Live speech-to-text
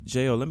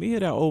J.O., let me hear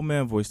that old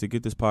man voice to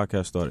get this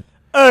podcast started.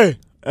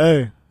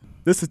 Hey,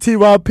 this is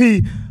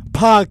TYP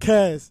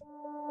podcast.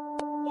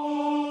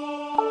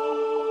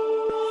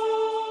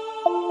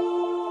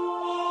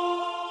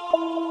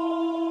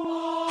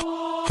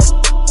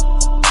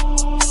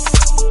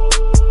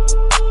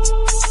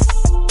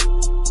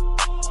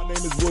 My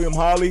name is William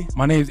Holly.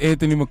 My name is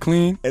Anthony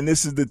McLean. And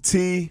this is the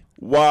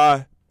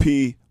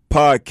TYP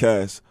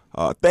podcast.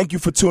 Thank you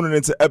for tuning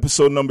into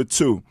episode number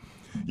 2.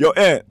 Yo,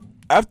 Ant,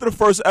 after the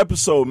first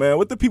episode, man,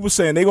 what the people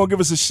saying? They gonna give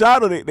us a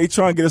shot or they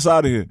trying to get us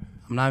out of here?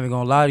 I'm not even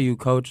gonna lie to you,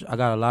 Coach. I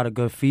got a lot of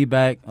good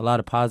feedback, a lot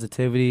of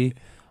positivity.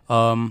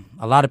 A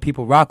lot of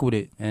people rock with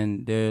it,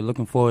 and they're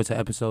looking forward to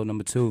episode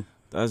number 2.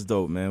 That's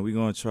dope, man. We're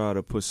going to try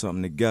to put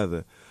something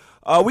together.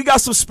 We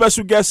got some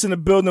special guests in the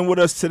building with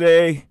us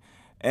today,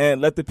 and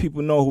let the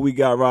people know who we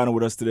got riding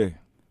with us today.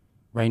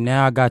 Right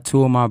now, I got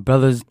 2 of my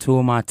brothers, 2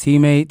 of my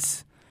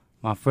teammates.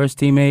 My first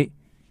teammate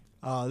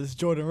This is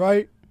Jordan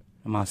Wright.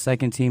 and my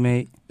second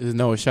teammate. This is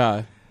Noah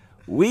Shy.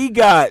 We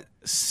got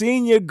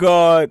senior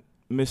guard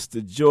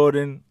Mr.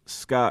 Jordan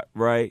Scott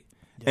Wright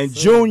and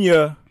sir.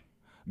 junior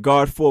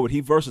guard forward. He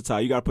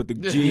versatile. You got to put the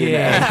G in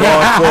Yeah. there.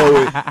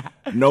 Guard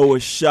forward, Noah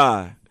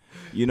Shy.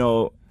 You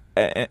know,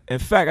 in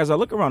fact, as I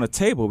look around the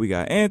table, we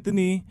got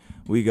Anthony,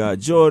 we got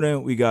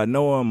Jordan, we got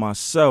Noah and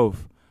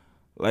myself.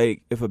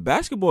 Like, if a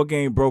basketball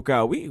game broke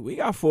out, we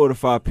got 4 to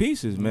 5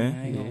 pieces,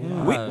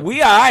 man.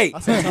 We all right.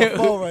 That's a tough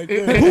ball right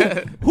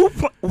there.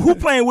 Who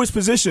playing which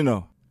position,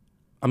 though?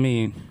 I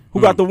mean,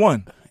 Who got the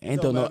one?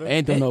 Ain't don't know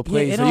Yeah,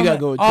 plays, it so you don't gotta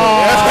go with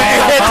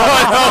matter.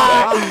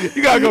 Jordan.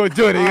 You gotta go with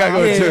Jordan. You gotta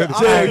go with Jordan.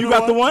 Jay, you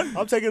got the one?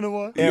 I'm taking the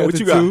one. And what the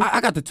you got? I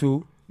got the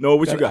 2. No,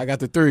 what you got? I got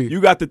the 3. You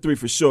got the 3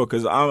 for sure,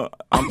 because I'm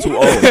too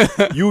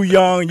old. You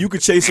young, you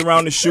could chase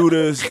around the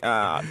shooters.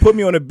 Put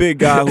me on a big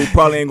guy who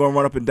probably ain't going to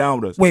run up and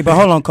down with us. Wait, but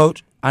hold on,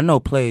 Coach. I know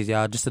plays,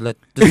 y'all. Just to put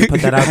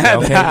that out there,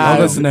 okay? Don't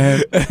listen to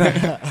him.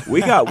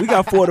 We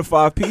got 4 to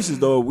 5 pieces,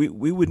 though.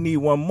 We would need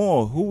one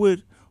more. Who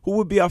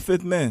would be our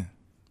 5th man?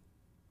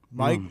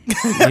 Mike.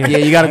 Yeah,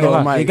 you gotta go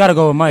with Mike. You gotta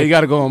go with Mike. You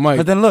gotta go with Mike.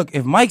 But then look,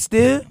 if Mike's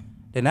there,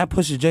 then that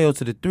pushes J.O.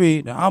 to the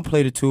 3. Then I'll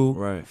play the 2.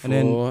 Right. And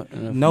then 4,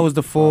 and Noah's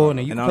the 4, and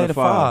then you And can on play the the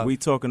 5. we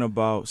talking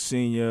about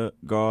senior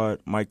guard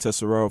Mike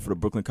Tesserero for the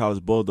Brooklyn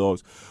College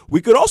Bulldogs. We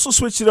could also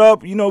switch it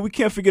up. You know, we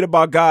can't forget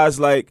about guys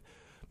like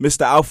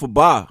Mr. Alpha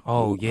Ba.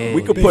 Oh, yeah.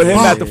 We could Big put him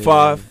Pump. at the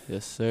 5.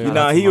 Yes, sir. You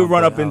know, out he to would my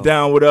run boy up and Al.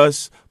 down with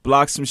us,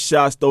 block some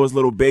shots, throw his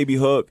little baby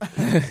hook.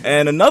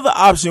 And another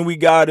option we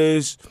got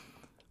is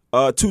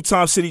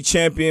 2-time city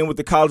champion with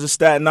the College of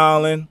Staten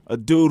Island, a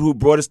dude who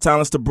brought his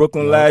talents to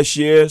Brooklyn last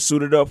year,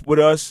 suited up with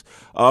us,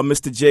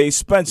 Mr. Jay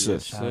Spencer.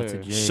 Yes, Shout out to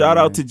Jay, Shout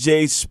out man. to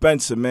Jay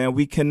Spencer, man.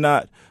 We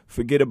cannot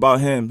forget about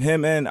him.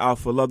 Him and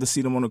Alpha. Love to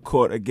see them on the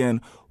court again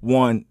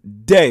one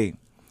day.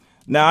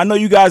 Now, I know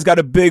you guys got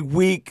a big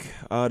week.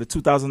 The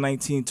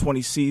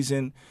 2019-20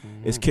 season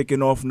is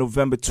kicking off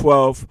November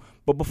 12th.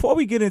 But before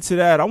we get into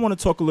that, I want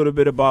to talk a little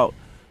bit about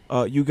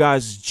you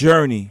guys'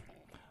 journey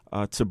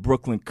to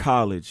Brooklyn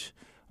College.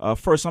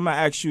 First, I'm going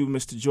to ask you,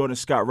 Mr. Jordan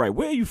Scott Wright,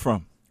 where are you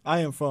from? I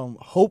am from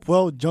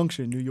Hopewell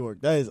Junction, New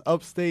York. That is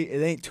upstate.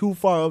 It ain't too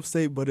far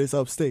upstate, but it's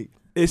upstate.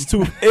 It's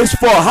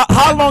far.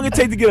 How long it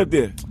take to get up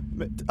there?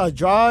 A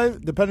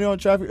drive, depending on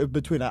traffic, is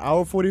between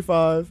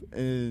 1:45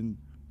 and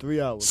 3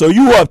 hours. So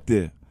you up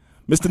there.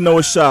 Mr.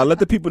 Noah Shaw, let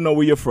the people know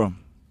where you're from.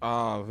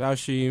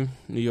 Valsham,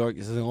 New York.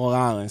 This is in Long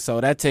Island, so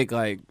that take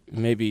like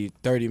maybe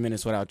 30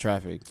 minutes without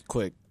traffic.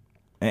 Quick.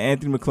 And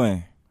Anthony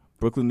McLean,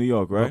 Brooklyn, New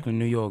York, right? Brooklyn,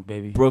 New York,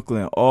 baby.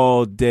 Brooklyn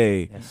all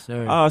day. Yes,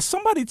 sir.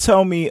 Somebody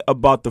tell me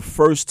about the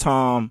first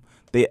time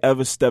they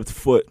ever stepped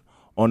foot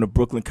on the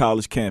Brooklyn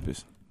College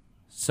campus.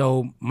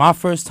 So my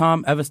first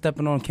time ever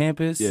stepping on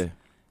campus Yeah.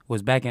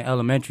 was back in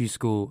elementary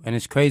school. And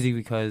it's crazy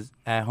because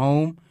at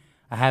home,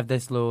 I have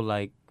this little,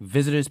 like,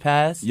 visitor's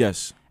pass.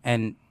 Yes.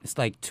 And it's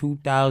like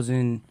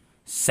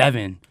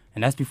 2007.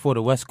 And that's before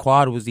the West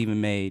Quad was even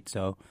made.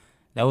 So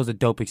that was a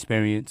dope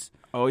experience.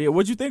 Oh, yeah.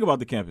 What'd you think about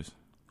the campus?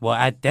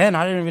 Well, then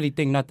I didn't really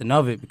think nothing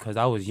of it because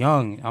I was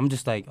young. I'm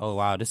just like, oh,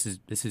 wow, this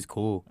is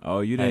cool. Oh,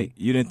 you Like-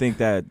 didn't think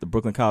that the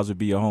Brooklyn College would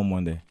be your home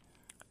one day?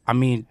 I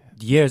mean,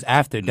 years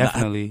after,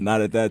 definitely.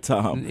 Not at that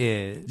time.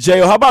 Yeah.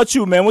 J.O., how about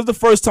you, man? When's the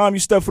first time you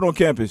stepped foot on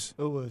campus?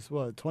 It was,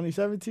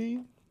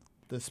 2017?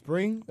 The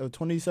spring of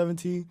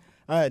 2017.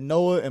 I had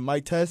Noah and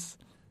Mike Tess,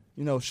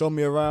 show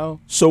me around.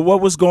 So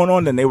what was going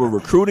on then? They were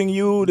recruiting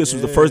you? This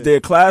was the first day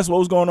of class? What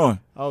was going on?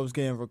 I was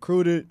getting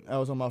recruited. I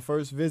was on my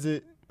first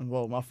visit.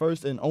 Well, my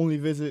first and only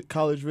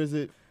college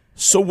visit.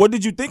 So what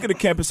did you think of the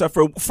campus at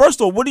first?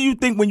 First of all, what do you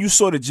think when you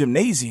saw the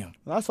gymnasium?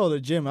 When I saw the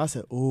gym, I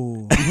said,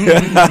 "Ooh."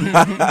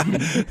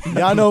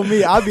 Y'all know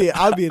me.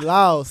 I be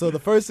loud. So the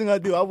first thing I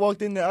do, I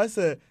walked in there. I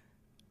said,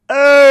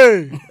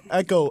 "Hey,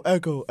 echo,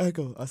 echo,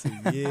 echo." I said,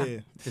 "Yeah,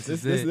 this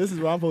is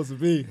where I'm supposed to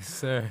be." Yes,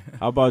 sir.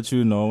 How about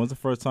you, Noah? When's the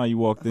first time you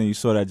walked in, you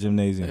saw that It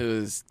gymnasium?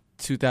 was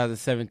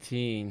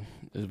 2017.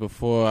 It was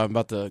before I'm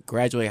about to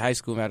graduate high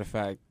school, matter of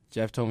fact.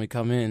 Jeff told me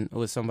come in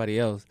with somebody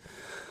else.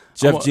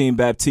 Jeff Jean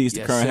Baptiste, the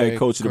Yes, current sir. head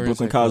coach of the Current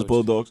Brooklyn head College coach.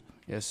 Bulldogs.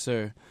 Yes,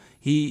 sir.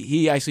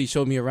 he actually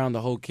showed me around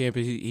the whole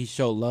campus. He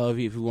showed love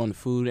if we wanted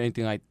food,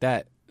 anything like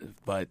that.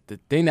 But the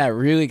thing that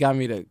really got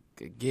me to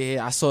get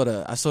here, I saw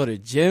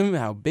the gym,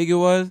 how big it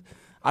was.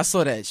 I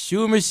saw that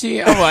shoe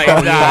machine. I'm like,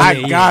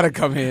 I gotta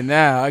come here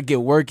now. I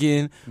get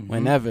working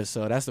whenever.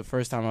 So that's the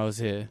first time I was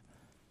here.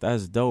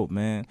 That's dope,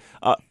 man.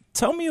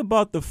 Tell me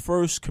about the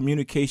first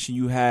communication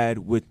you had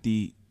with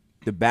the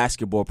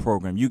basketball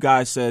program. You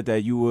guys said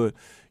that you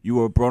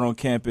were brought on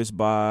campus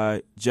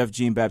by Jeff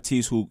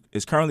Jean-Baptiste, who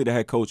is currently the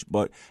head coach,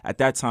 but at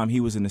that time he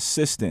was an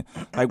assistant.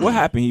 Like, what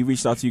happened? He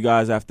reached out to you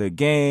guys after a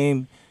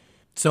game?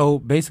 So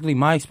basically,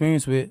 my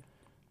experience with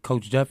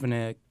Coach Jeff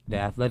and the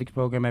athletics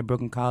program at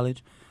Brooklyn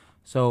College.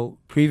 So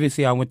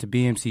previously, I went to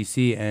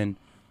BMCC, and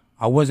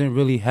I wasn't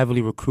really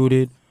heavily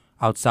recruited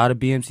outside of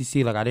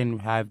BMCC. Like, I didn't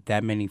have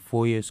that many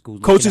four-year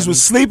schools. Coaches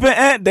was sleeping,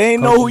 and they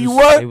didn't know who you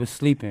were? They was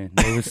sleeping.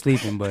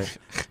 But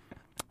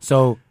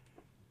so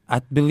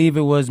I believe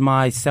it was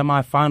my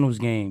semifinals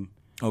game.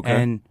 Okay.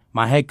 And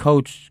my head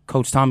coach,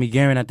 Coach Tommy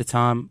Guerin at the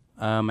time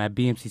at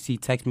BMCC,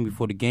 texted me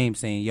before the game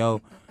saying,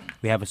 yo,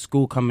 we have a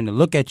school coming to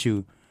look at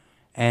you.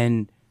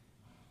 And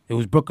it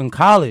was Brooklyn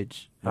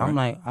College. Right. I'm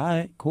like, all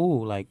right,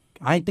 cool. Like,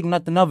 I ain't think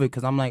nothing of it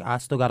because I'm like, I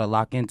still got to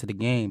lock into the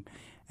game.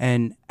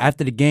 And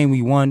after the game,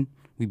 we won.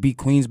 We beat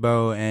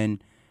Queensboro,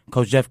 and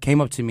Coach Jeff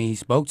came up to me. He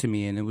spoke to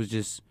me, and it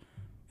was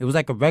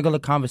like a regular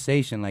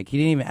conversation. Like, he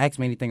didn't even ask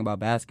me anything about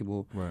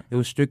basketball. Right. It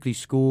was strictly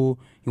school.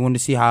 He wanted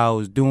to see how I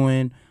was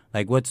doing,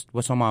 like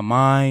what's on my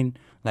mind,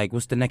 like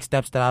what's the next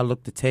steps that I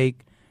look to take.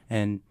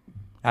 And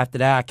after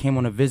that, I came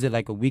on a visit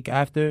like a week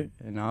after,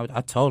 and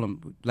I told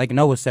him, like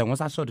Noah said,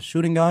 once I saw the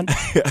shooting gun,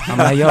 I'm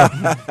like, yo,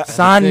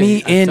 sign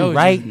me in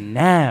right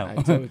now.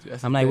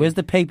 I'm like, where's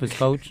the papers,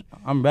 Coach?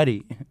 I'm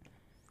ready.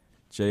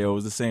 J.O.,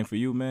 was the same for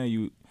you, man?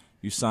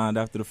 You signed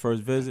after the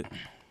first visit?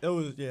 It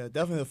was, yeah,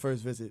 definitely the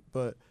first visit.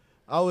 But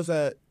I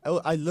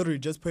literally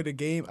just played a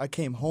game. I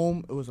came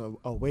home. It was a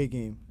away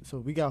game. So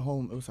we got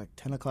home. It was like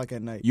 10 o'clock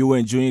at night. You were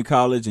in junior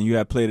college and you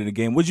had played in a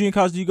game. What junior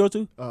college did you go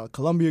to?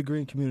 Columbia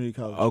Green Community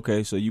College.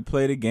 Okay, so you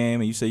played a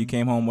game and you said you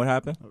came home. What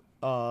happened?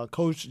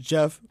 Coach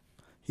Jeff,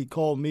 he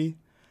called me.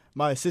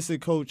 My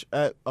assistant coach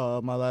at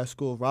my last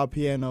school, Rob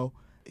Piano,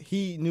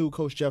 he knew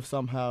Coach Jeff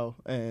somehow,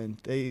 and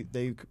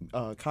they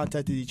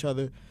contacted each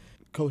other.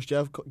 Coach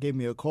Jeff gave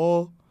me a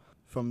call.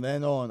 From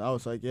then on, I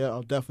was like, yeah,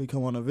 I'll definitely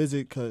come on a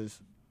visit because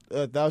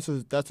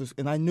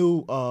and I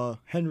knew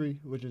Henry,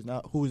 who is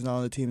not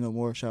on the team no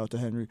more. Shout out to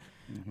Henry.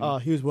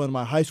 Mm-hmm. He was one of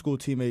my high school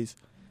teammates,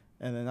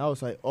 and then I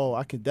was like, oh,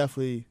 I could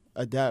definitely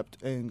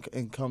adapt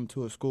and come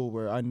to a school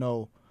where I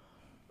know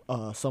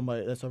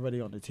somebody that's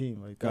already on the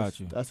team. Like, got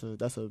you. That's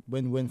a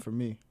win-win for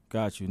me.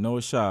 Got you.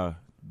 Noah Shah.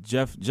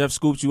 Jeff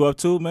scooped you up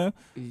too, man?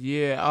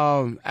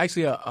 Yeah,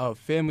 actually a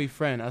family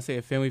friend. I say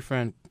a family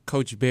friend,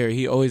 Coach Barry.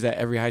 He always at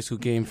every high school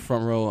game,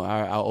 front row.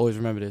 I'll always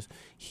remember this.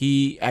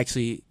 He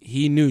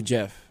knew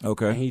Jeff.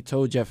 Okay. And he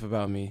told Jeff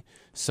about me.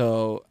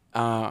 So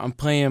I'm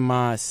playing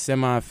my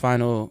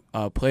semifinal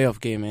playoff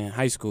game in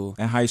high school.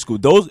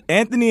 Those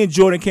Anthony and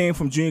Jordan came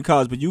from junior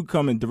college, but you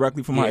coming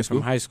directly from high school?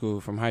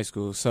 From high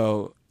school.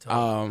 So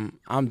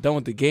I'm done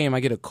with the game. I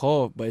get a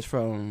call, but it's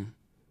from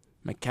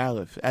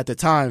McAuliffe. At the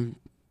time,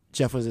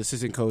 Jeff was the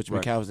assistant coach.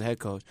 Right. McAuliffe was the head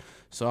coach.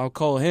 So I'll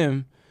call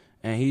him,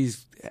 and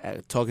he's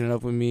talking it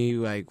up with me.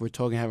 Like, we're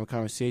talking, having a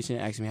conversation,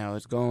 asking me how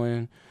it's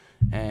going.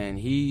 And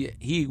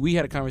we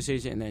had a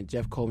conversation, and then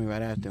Jeff called me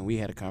right after, and we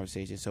had a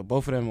conversation. So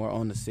both of them were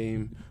on the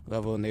same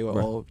level, and they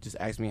were all just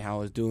asking me how I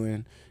was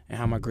doing and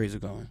how my grades are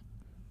going.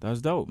 That's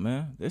dope,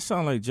 man. It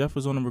sounds like Jeff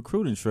was on the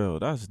recruiting trail.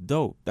 That's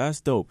dope.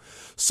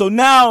 So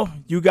now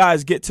you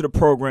guys get to the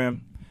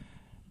program,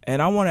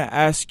 and I want to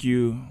ask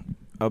you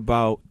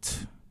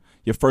about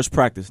your first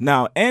practice.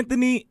 Now,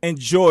 Anthony and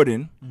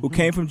Jordan, who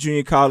came from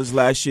junior college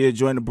last year,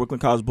 joined the Brooklyn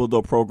College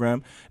Bulldog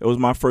program. It was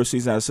my first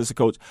season as assistant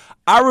coach.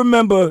 I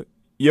remember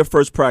your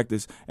first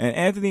practice, and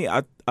Anthony,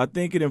 I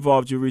think it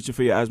involved you reaching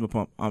for your asthma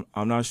pump.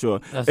 I'm not sure.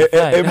 That's a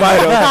fact. It might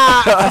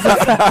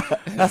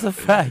have. That's a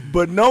fact.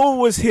 But Noah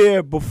was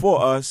here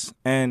before us,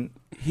 and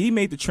he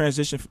made the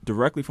transition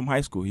directly from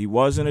high school. He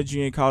wasn't a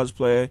junior college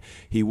player.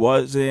 He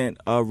wasn't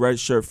a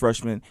redshirt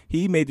freshman.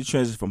 He made the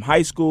transition from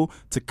high school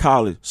to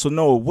college. So,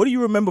 Noah, what do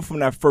you remember from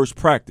that first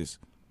practice?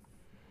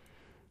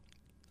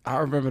 I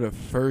remember the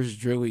first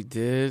drill we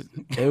did.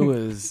 It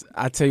was,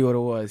 I tell you what it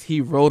was.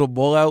 He rolled a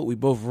ball out. We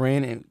both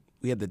ran, and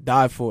we had to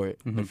dive for it.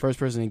 The first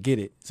person to get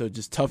it. So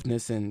just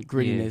toughness and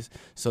grittiness. Yeah.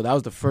 So that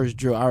was the first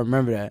drill. I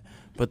remember that.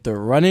 But the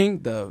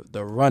running, the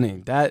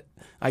running, that,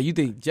 you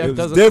think Jeff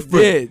doesn't?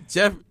 Different.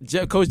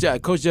 Yeah, Coach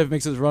Jeff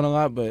makes us run a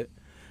lot, but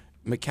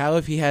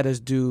McAuliffe, he had us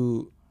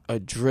do a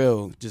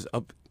drill just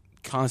up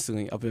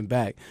constantly, up and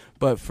back.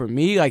 But for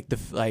me, like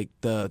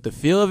the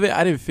feel of it,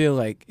 I didn't feel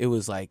like it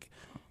was like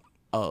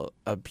a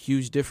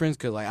huge difference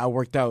because like I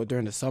worked out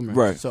during the summer,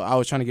 right? So I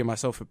was trying to get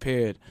myself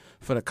prepared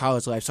for the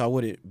college life, so I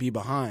wouldn't be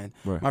behind.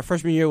 Right. My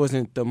freshman year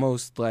wasn't the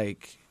most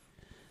like.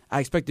 I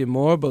expected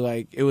more, but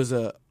like it was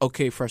a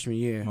okay freshman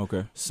year.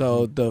 Okay.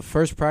 So the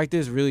first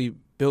practice really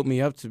built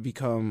me up to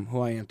become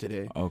who I am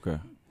today. Okay.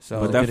 So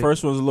But that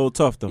first one was a little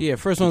tough, though. Yeah,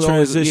 first The one's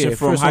always transition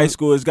from high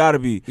school has got to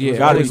be, Yeah,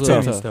 got to be always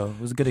tough. tough. though.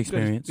 It was a good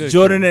experience. Good.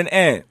 Jordan and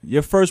Ant,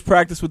 your first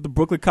practice with the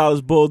Brooklyn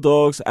College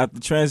Bulldogs after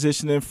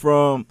transitioning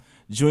from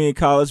junior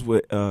college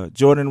with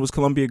Jordan was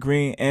Columbia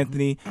Green,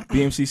 Anthony,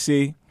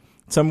 BMCC.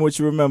 Tell me what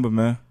you remember,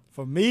 man.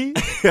 For me,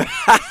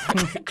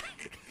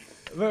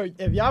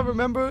 if y'all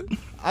remember,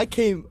 I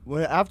came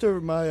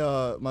after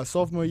my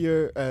sophomore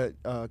year at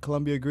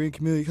Columbia Green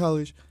Community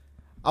College.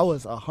 I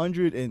was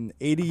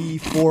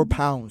 184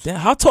 pounds. Damn,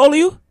 how tall are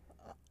you?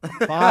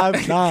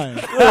 5'9".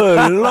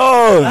 Good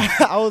Lord.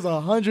 I was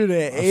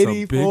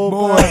 184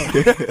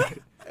 pounds.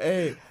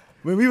 Hey,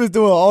 when we was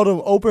doing all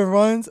them open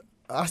runs,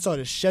 I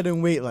started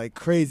shedding weight like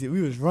crazy.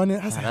 We was running.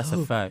 I was like, That's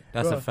a fact.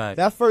 That's bro, a fact.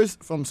 That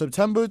first, from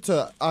September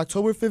to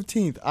October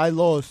 15th, I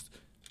lost,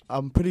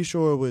 I'm pretty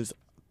sure it was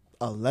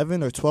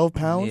 11 or 12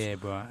 pounds. Yeah,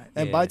 bro.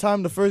 And yeah. by the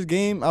time the first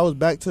game, I was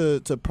back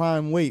to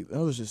prime weight. I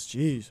was just,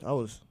 jeez, I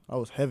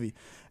was heavy.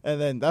 And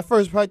then that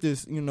first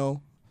practice, you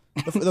know,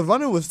 the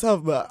running was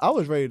tough, but I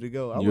was ready to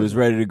go. You was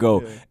ready to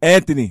go. Yeah.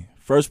 Anthony,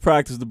 first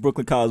practice, the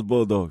Brooklyn College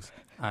Bulldogs.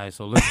 All right,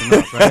 so listen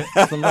up, right?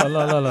 So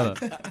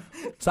look.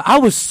 So I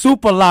was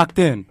super locked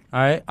in, all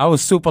right? I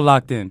was super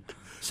locked in.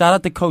 Shout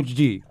out to Coach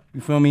G,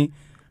 you feel me?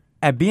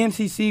 At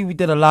BMCC, we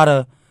did a lot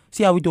of,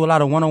 see how we do a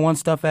lot of one-on-one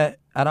stuff at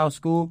our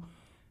school?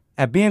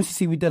 At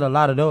BMCC, we did a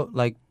lot of those,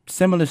 like,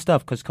 similar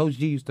stuff because Coach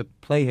G used to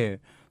play here.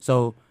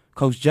 So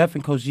Coach Jeff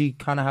and Coach G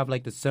kind of have,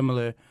 like, the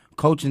similar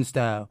coaching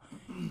style.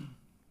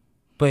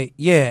 But,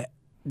 yeah,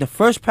 the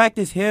first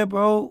practice here,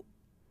 bro,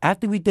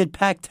 after we did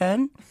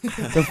Pac-10,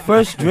 the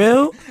first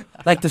drill,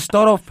 like to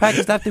start off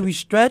practice after we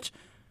stretch,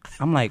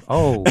 I'm like,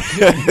 oh.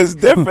 It's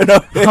different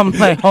up there. I'm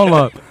like, hold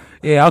up.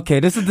 Yeah, okay,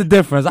 this is the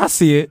difference. I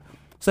see it.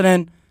 So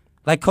then,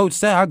 like Coach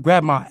said, I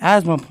grabbed my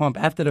asthma pump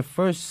after the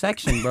first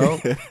section, bro.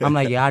 I'm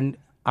like, yeah,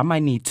 I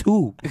might need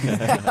 2.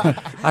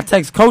 I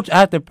text Coach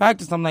after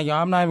practice. I'm like, yo,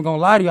 I'm not even going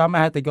to lie to you. I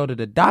might have to go to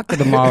the doctor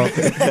tomorrow,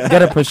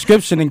 get a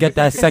prescription and get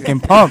that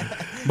second pump.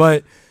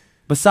 But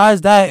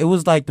besides that, it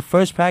was like the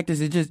first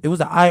practice, it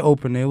was an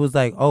eye-opener. It was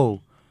like,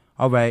 oh,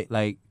 all right,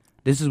 like,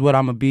 this is what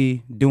I'm going to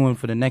be doing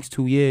for the next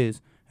 2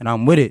 years, and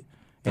I'm with it.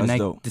 And That's like,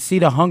 dope. to see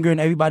the hunger in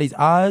everybody's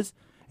eyes,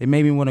 it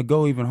made me want to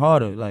go even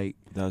harder. Like,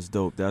 That's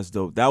dope.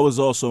 That was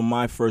also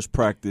my first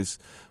practice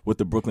with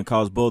the Brooklyn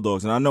College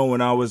Bulldogs. And I know when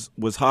I was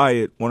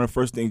hired, one of the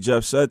first things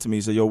Jeff said to me,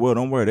 he said, yo, Will,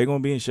 don't worry. They're going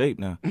to be in shape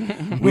now.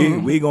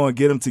 we going to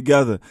get them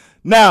together.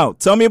 Now,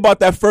 tell me about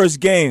that first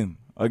game.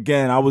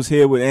 Again, I was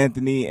here with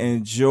Anthony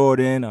and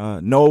Jordan.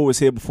 Noah was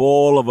here before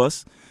all of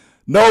us.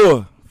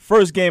 Noah,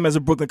 first game as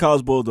a Brooklyn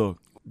College Bulldog.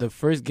 The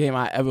first game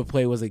I ever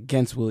played was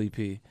against Willie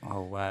P.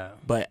 oh, wow.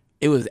 But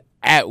it was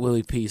at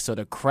Willie P, so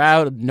the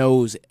crowd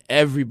knows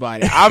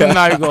everybody. I'm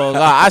not even gonna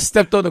lie. I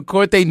stepped on the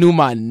court, they knew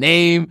my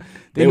name.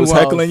 They knew was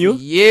I heckling you?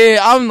 Yeah,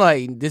 I'm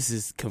like, this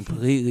is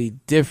completely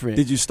different.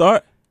 Did you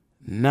start?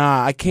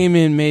 Nah, I came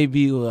in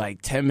maybe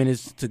like 10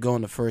 minutes to go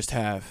in the first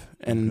half,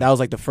 and that was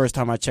like the first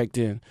time I checked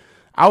in.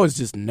 I was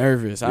just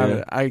nervous.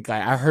 Yeah.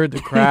 I heard the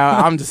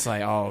crowd. I'm just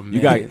like, oh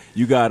man.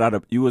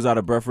 You was out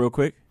of breath real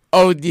quick?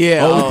 Oh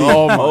yeah. OD.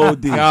 Oh my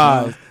OD.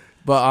 god.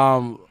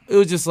 But it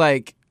was just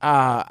like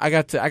I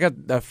got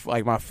the,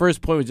 like my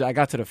first point was I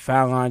got to the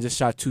foul line, just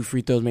shot 2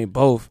 free throws, made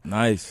both.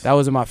 Nice. That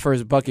wasn't my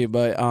first bucket,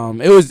 but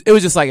it was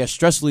just like a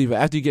stress reliever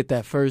after you get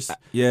that first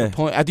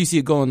point. After you see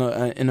it go in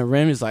the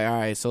rim, it's like, all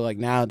right, so like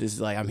now this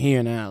is like I'm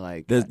here now.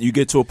 Like You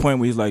get to a point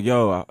where he's like,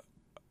 yo,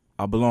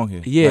 I belong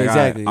here. Yeah, like,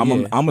 exactly. I'm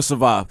yeah. gonna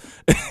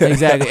survive.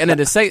 Exactly. And then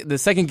the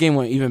second game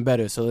went even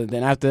better. So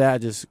then after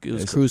that, it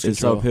was cruise It's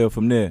control. uphill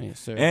from there. Yes,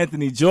 sir.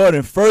 Anthony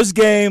Jordan, first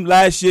game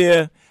last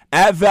year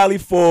at Valley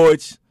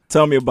Forge.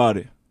 Tell me about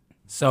it.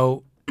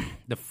 So,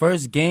 the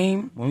first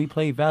game, when we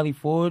played Valley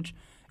Forge,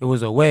 it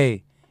was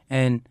away.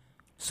 And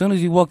as soon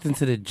as we walked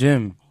into the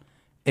gym,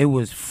 it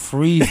was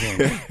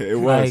freezing. It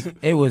was. Like,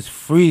 it was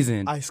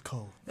freezing. Ice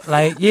cold.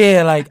 Like,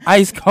 yeah, like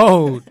ice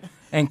cold.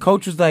 And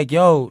coach was like,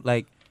 yo,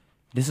 like,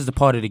 this is a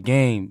part of the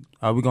game.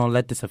 Are we going to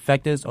let this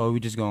affect us, or are we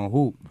just going to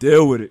hoop?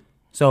 Deal with it.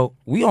 So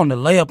we on the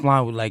layup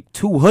line with like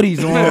 2 hoodies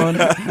on,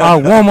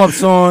 our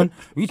warm-ups on.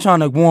 We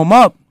trying to warm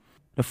up.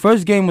 The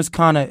first game was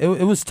kind of,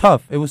 it was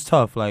tough. It was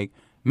tough, like,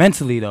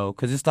 mentally, though,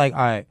 because it's like, all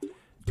right,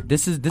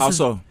 this is. How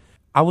so?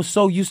 I was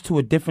so used to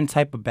a different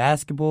type of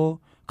basketball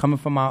coming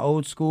from my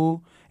old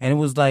school, and it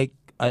was like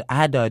I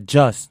had to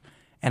adjust,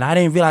 and I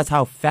didn't realize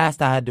how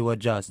fast I had to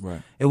adjust.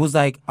 Right. It was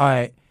like, all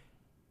right,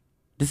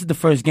 this is the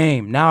first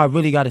game. Now I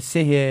really got to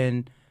sit here,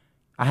 and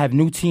I have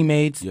new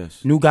teammates,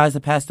 Yes. new guys to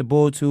pass the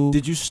ball to.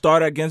 Did you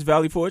start against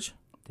Valley Forge?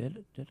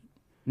 Did it?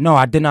 No,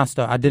 I did not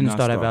start. I didn't Not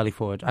start at start. Valley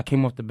Forge. I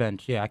came off the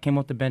bench. Yeah, I came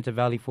off the bench at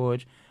Valley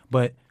Forge,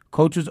 but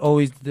coach was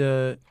always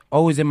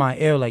in my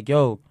ear, like,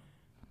 yo,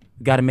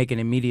 got to make an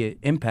immediate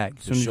impact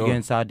as soon as sure. you get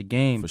inside the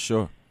game. For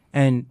sure.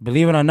 And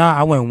believe it or not,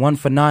 I went 1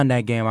 for 9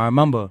 that game. I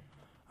remember,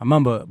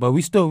 but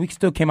we still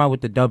came out with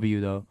the W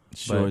though.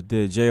 Sure But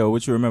did. J.O.,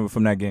 what you remember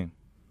from that game?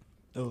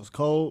 It was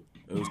cold.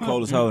 It was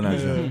cold as hell in that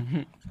gym.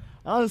 Yeah.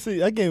 Honestly,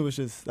 that game was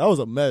that was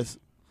a mess.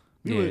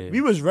 Yeah. We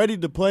was ready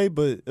to play,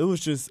 but it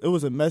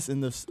was a mess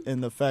in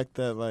the fact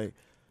that, like,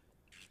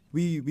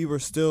 we were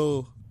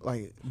still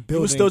like building.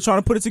 You were still trying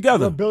to put it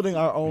together. We're building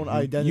our own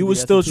identity. You were as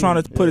a still team.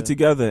 trying to put it Yeah.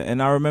 together.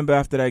 And I remember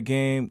after that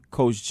game,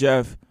 Coach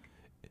Jeff,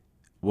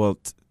 well,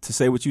 to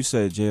say what you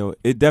said, J.O.,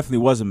 it definitely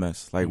was a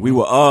mess. Like, we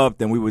were up,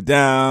 then we were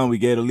down, we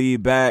get a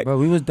lead back. Bro,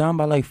 we was down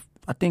by like,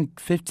 I think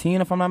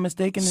 15, if I'm not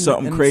mistaken.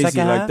 Something in the crazy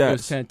second like half. that. It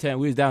was 10-10.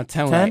 We was down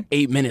 10 with 10? like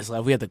 8 minutes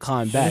left. We had to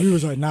climb back. We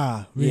was like,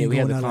 nah. Yeah, we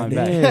had to climb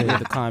back. that. We had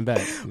to climb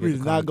back. We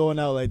was not going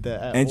out like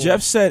that. At And all.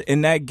 Jeff said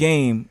in that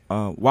game,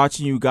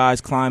 watching you guys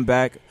climb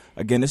back,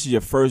 again, this is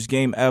your first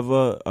game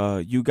ever.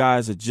 You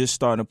guys are just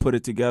starting to put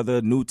it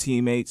together, new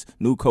teammates,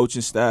 new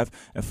coaching staff.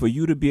 And for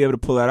you to be able to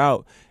pull that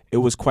out, it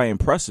was quite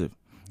impressive.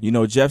 You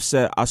know, Jeff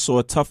said, I saw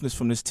a toughness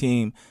from this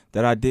team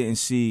that I didn't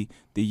see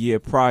the year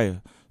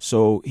prior.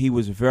 So he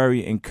was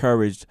very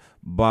encouraged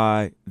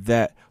by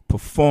that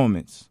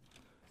performance.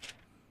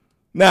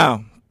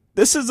 Now,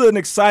 this is an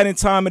exciting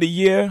time of the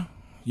year.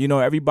 You know,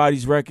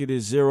 everybody's record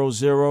is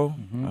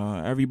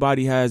 0-0.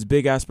 Everybody has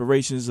big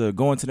aspirations of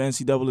going to the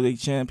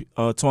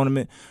NCAA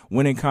tournament,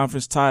 winning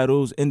conference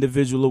titles,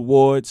 individual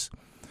awards.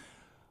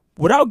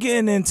 Without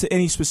getting into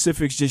any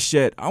specifics just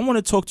yet, I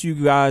want to talk to you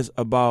guys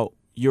about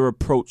your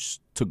approach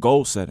to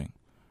goal setting,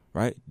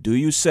 right? Do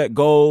you set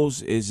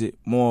goals? Is it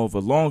more of a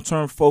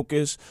long-term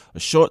focus, a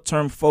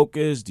short-term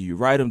focus? Do you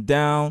write them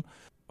down?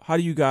 How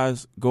do you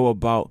guys go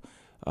about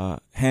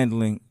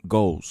handling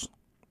goals?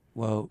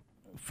 Well,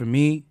 for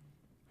me,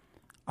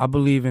 I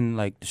believe in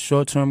like the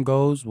short-term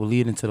goals will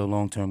lead into the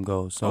long-term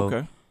goals. So,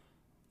 Okay.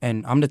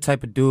 And I'm the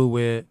type of dude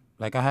where,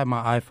 like, I have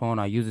my iPhone,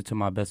 I use it to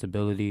my best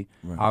ability.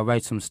 Right. I'll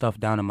write some stuff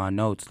down in my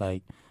notes,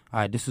 like,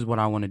 all right, this is what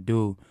I want to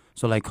do.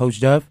 So, like, Coach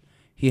Jeff,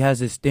 he has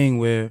this thing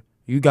where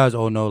you guys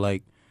all know,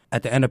 like,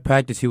 at the end of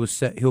practice,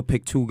 he'll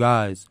pick 2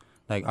 guys.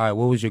 Like, all right,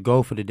 what was your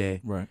goal for the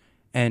day? Right.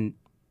 And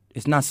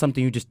it's not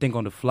something you just think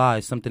on the fly.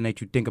 It's something that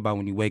you think about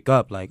when you wake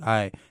up. Like, all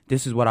right,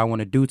 this is what I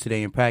want to do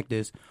today in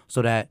practice,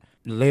 so that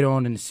later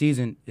on in the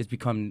season, it's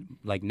become,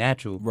 like,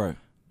 natural. Right.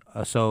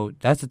 So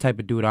that's the type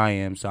of dude I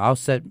am. So I'll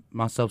set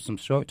myself some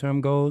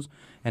short-term goals,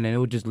 and then it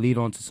will just lead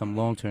on to some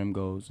long-term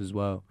goals as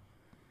well.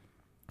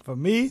 For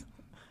me,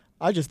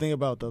 I just think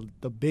about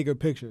the bigger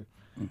picture.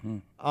 Mm-hmm.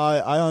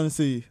 I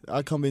honestly,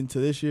 I come into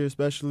this year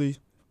especially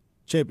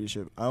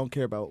championship. I don't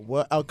care about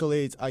what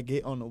accolades I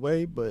get on the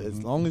way, but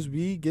as long as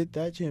we get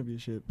that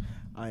championship,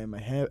 I am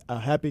a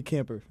happy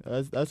camper.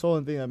 That's the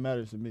only thing that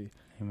matters to me.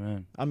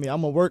 Amen. I mean,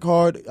 I'm gonna work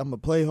hard. I'm gonna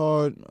play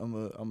hard.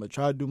 I'm gonna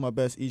try to do my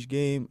best each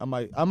game.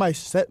 I might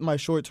set my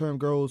short term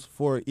goals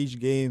for each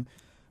game.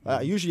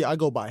 Usually I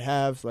go by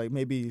halves. Like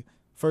maybe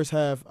first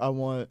half I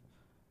want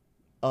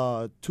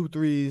 2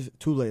 threes,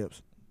 2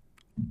 layups,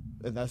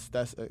 and that's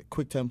a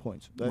quick 10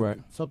 points. Right.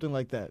 Something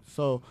like that.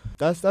 So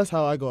that's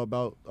how I go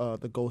about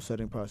the goal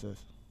setting process.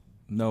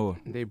 Noah.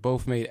 They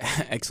both made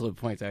excellent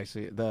points,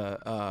 actually.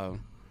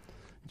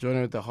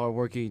 Jordan with the hard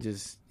working,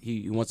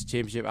 he wants a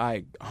championship.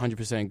 I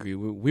 100% agree.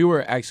 We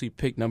were actually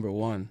picked number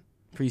 1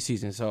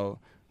 preseason, so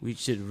we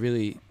should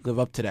really live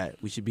up to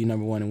that. We should be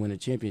number 1 and win a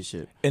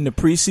championship. In the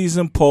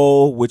preseason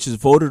poll, which is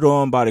voted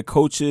on by the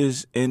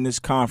coaches in this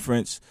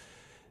conference,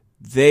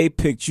 they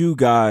picked you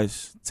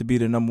guys to be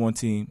the number 1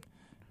 team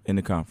in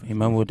the conference.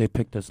 Remember what they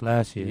picked us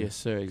last year? Yes,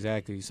 sir,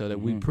 exactly. So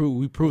that we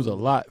proved a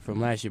lot from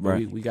last year, but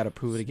Right. we got to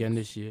prove it again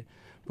this year.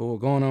 But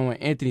what's going on,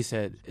 what Anthony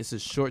said, it's a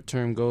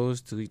short-term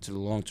goals to lead to the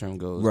long-term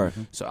goals. Right.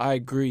 So I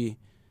agree.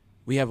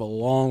 We have a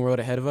long road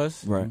ahead of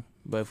us. Right.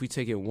 But if we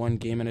take it one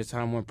game at a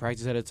time, one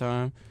practice at a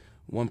time,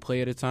 one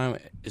play at a time,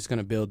 it's going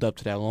to build up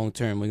to that long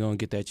term. We're going to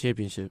get that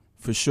championship.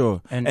 For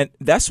sure. And- And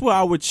that's where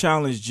I would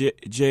challenge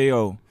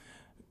J.O.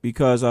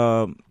 because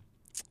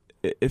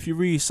if you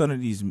read some of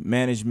these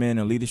management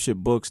and leadership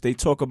books, they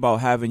talk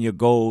about having your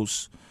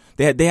goals.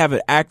 They have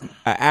an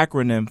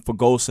acronym for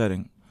goal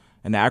setting,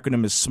 and the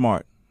acronym is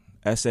SMART,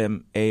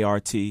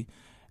 SMART,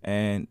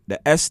 and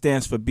the S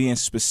stands for being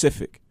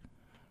specific,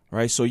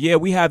 right? So, yeah,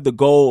 we have the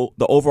goal,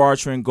 the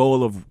overarching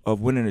goal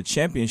of winning a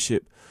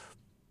championship,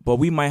 but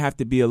we might have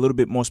to be a little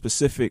bit more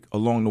specific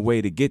along the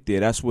way to get there.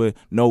 That's where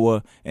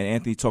Noah and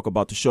Anthony talk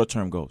about the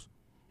short-term goals.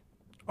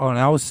 Oh, and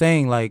I was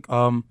saying, like,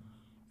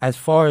 as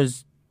far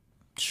as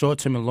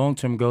short-term and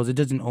long-term goals, it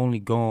doesn't only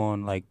go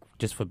on, like,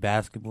 just for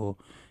basketball.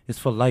 It's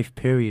for life,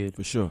 period.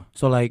 For sure.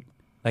 So, like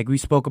we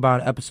spoke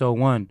about in episode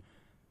 1,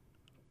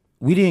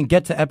 we didn't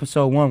get to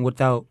episode 1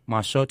 without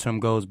my short-term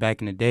goals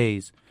back in the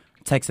days.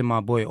 Texting my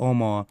boy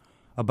Omar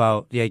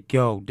about, like,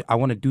 yo, I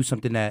want to do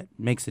something that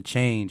makes a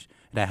change,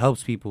 that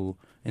helps people,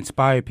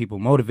 inspire people,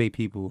 motivate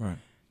people. Right.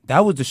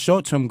 That was the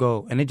short-term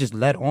goal, and it just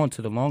led on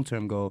to the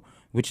long-term goal,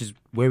 which is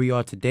where we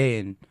are today,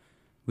 and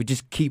we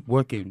just keep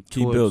working.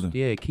 Keep building.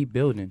 Yeah, keep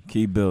building.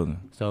 Keep building.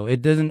 So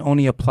it doesn't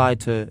only apply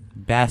to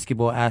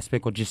basketball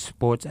aspect or just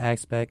sports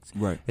aspects.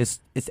 Right. It's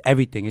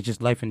everything. It's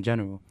just life in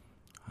general.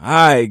 All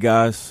right,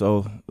 guys.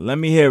 So let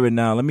me hear it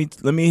now. Let me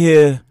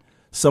hear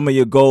some of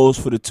your goals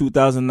for the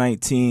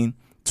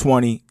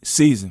 2019-20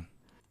 season.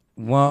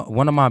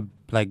 One of my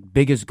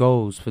biggest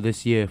goals for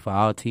this year for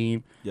our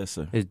team Yes,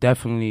 sir. is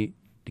definitely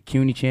the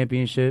CUNY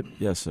championship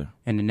Yes, sir.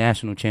 and the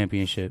national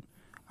championship.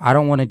 I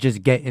don't want to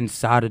just get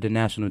inside of the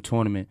national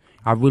tournament.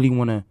 I really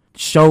want to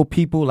show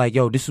people, like,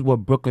 yo, this is what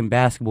Brooklyn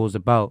basketball is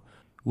about.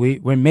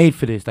 We're made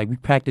for this. Like, we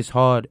practice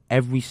hard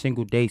every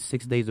single day,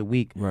 6 days a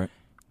week. Right.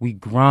 We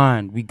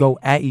grind. We go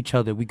at each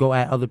other. We go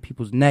at other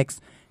people's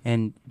necks.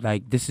 And,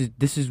 like, this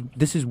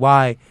is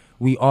why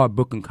we are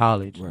Brooklyn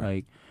College. Right.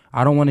 Like,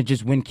 I don't want to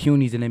just win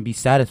CUNYs and then be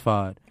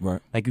satisfied. Right.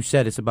 Like you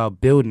said, it's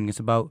about building. It's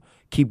about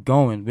keep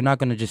going. We're not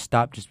going to just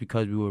stop just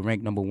because we were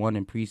ranked number 1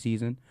 in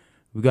preseason.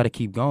 We got to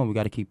keep going. We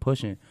got to keep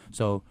pushing.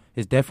 So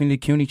it's definitely the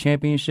CUNY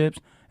championships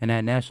and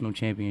that national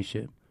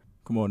championship.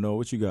 Come on, Noah,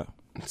 what you got?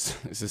 It's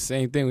the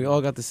same thing. We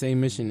all got the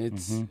same mission.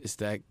 It's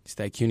that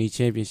CUNY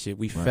championship.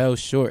 We fell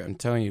short. I'm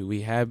telling you,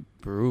 we had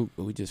Baruch,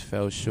 but we just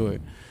fell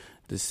short.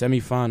 The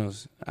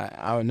semifinals,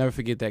 I will never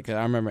forget that because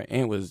I remember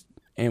Ant was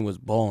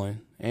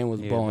balling. Ant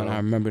was balling. I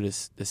remember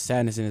the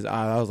sadness in his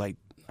eyes. I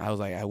was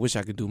like, I wish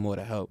I could do more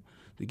to help.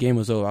 The game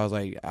was over. I was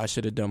like, I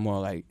should have done more.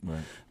 Like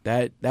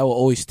that will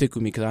always stick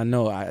with me because I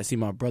know I see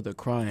my brother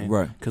crying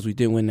because we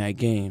didn't win that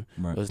game.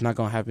 Right. But it's not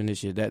gonna happen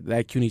this year.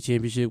 That CUNY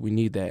championship, we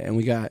need that, and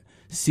we got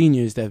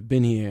seniors that've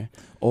been here.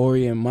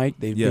 Ori and Mike,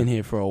 they've been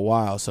here for a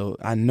while, so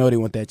I know they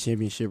want that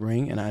championship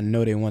ring, and I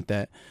know they want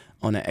that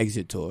on the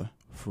exit tour.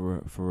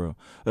 For real.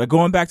 Like,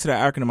 going back to the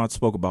acronym I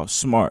spoke about,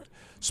 SMART,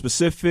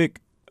 specific,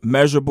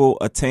 measurable,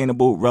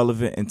 attainable,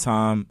 relevant, and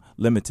time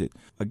limited.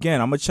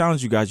 Again, I'm going to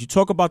challenge you guys. You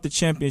talk about the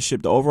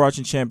championship, the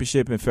overarching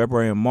championship in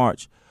February and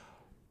March,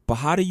 but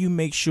how do you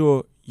make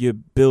sure you're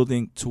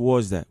building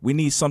towards that? We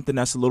need something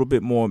that's a little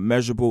bit more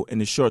measurable in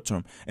the short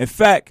term. In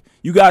fact,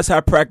 you guys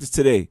have practice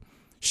today.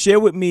 Share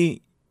with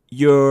me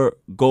your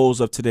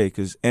goals of today,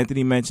 because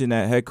Anthony mentioned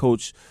that head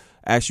coach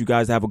asked you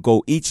guys to have a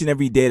goal each and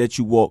every day that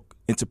you walk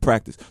into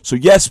practice. So,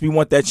 yes, we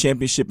want that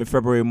championship in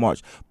February and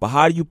March, but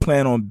how do you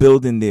plan on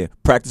building there,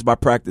 practice by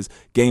practice,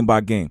 game by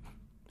game?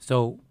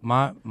 So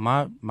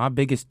my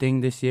biggest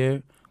thing this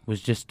year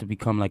was just to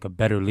become like a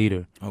better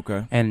leader.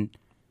 Okay. And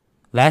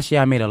last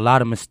year I made a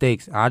lot of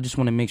mistakes. I just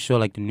want to make sure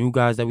like the new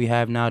guys that we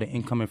have now, the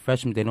incoming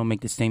freshmen, they don't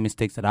make the same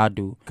mistakes that I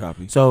do.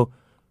 Copy. So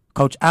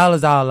Coach Al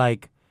is our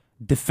like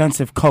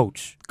defensive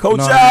coach.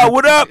 Coach Al,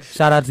 what up?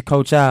 Shout out to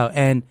Coach Al.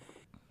 And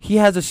he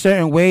has a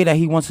certain way that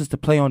he wants us to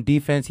play on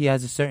defense. He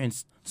has a certain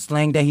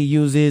slang that he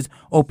uses,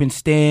 open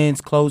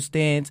stands, closed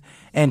stands.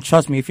 And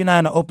trust me, if you're not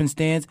in the open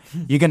stands,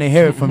 you're going to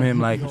hear it from him.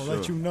 Like, I'll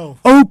let you know.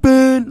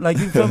 Open! Like,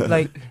 you feel me?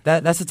 Like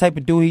that's the type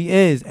of dude he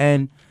is.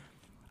 And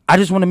I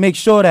just want to make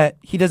sure that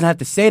he doesn't have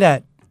to say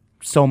that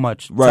so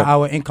much to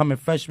our incoming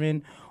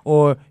freshmen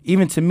or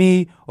even to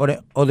me or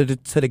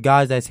to the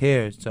guys that's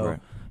here. So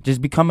just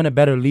becoming a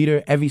better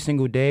leader every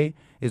single day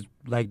is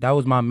like, that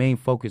was my main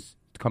focus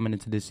coming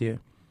into this year.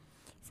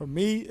 For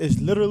me, it's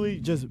literally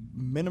just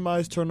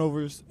minimize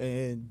turnovers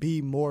and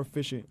be more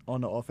efficient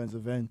on the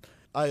offensive end.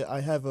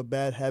 I have a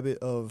bad habit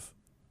of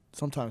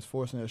sometimes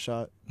forcing a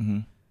shot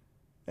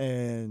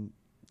and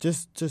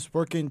just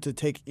working to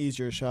take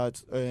easier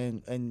shots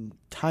and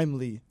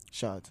timely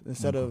shots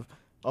instead of,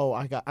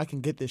 I can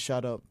get this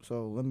shot up,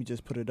 so let me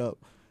just put it up.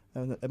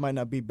 And it might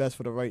not be best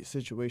for the right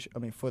situation. I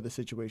mean, for the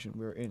situation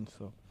we're in.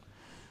 So,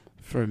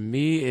 for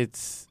me,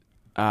 it's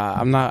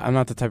I'm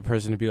not the type of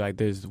person to be like,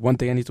 there's one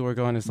thing I need to work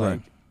on. It's like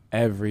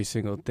every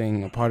single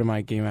thing, a part of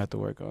my game I have to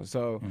work on.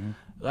 So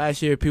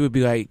last year, people would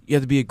be like, you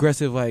have to be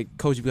aggressive. Like,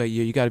 coach would be like,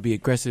 yeah, you got to be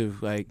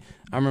aggressive. Like,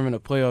 I remember in the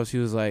playoffs, he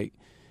was like,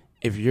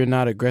 if you're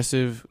not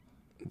aggressive,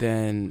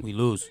 then we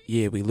lose.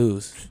 Yeah, we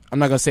lose. I'm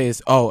not going to say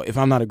it's, if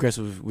I'm not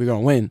aggressive, we're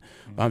going to win.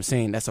 But I'm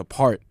saying that's a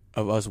part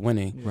of us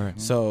winning. Right.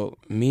 So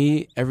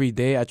me, every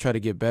day, I try to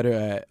get better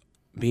at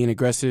being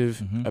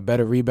aggressive, a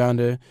better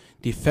rebounder,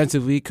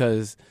 defensively,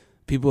 because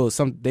people,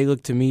 they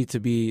look to me to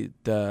be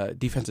the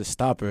defensive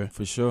stopper.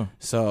 For sure.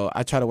 So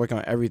I try to work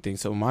on everything.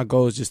 So my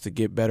goal is just to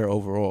get better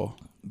overall.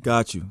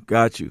 Got you.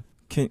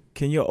 Can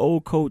your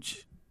old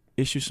coach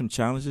issue some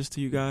challenges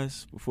to you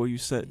guys before you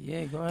go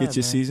ahead, get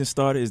your season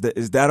started?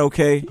 Is that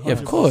okay? Yeah,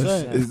 of course.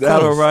 Is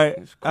that all right?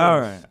 All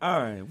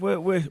right.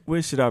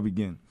 Where should I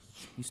begin?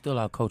 You still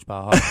our coach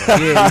by heart.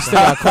 Yeah, you still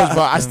our coach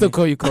by. I still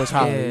call you Coach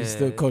Holly. You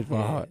still coach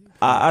by heart.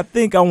 I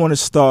think I want to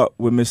start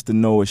with Mr.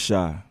 Noah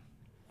Shai.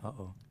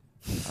 Uh-oh.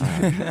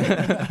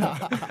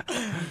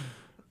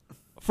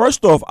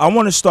 First off, I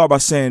want to start by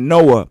saying,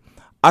 Noah,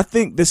 I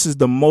think this is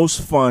the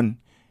most fun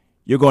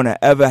you're going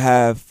to ever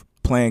have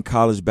playing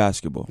college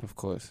basketball. Of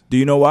course. Do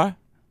you know why?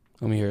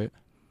 Let me hear it.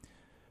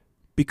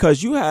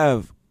 Because you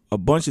have a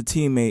bunch of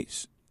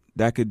teammates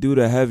that could do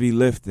the heavy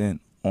lifting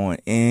on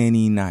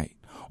any night.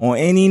 On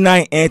any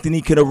night,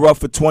 Anthony could erupt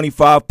for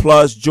 25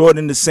 plus.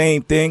 Jordan, the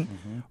same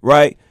thing,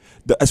 right?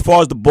 As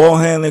far as the ball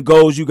handling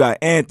goes, you got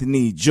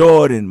Anthony,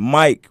 Jordan,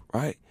 Mike,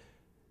 right?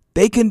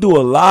 They can do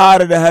a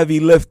lot of the heavy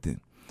lifting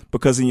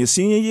because in your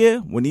senior year,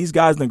 when these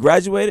guys done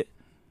graduated,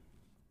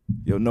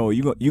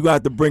 you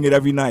got to bring it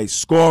every night,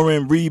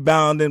 scoring,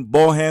 rebounding,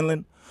 ball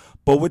handling.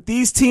 But with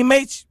these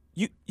teammates,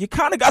 you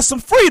kind of got some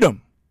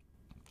freedom.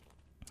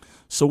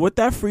 So with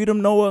that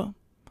freedom, Noah,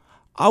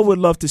 I would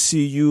love to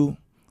see you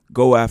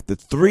go after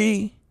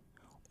 3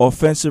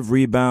 offensive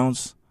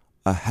rebounds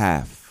a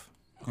half.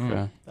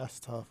 Okay. That's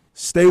tough.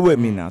 Stay with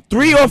me now.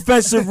 3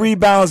 offensive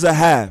rebounds a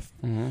half.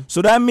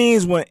 So that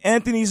means when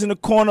Anthony's in the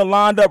corner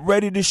lined up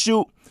ready to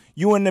shoot,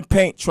 you in the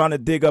paint trying to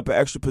dig up an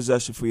extra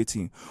possession for your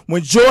team.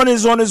 When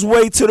Jordan's on his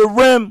way to the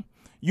rim,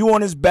 you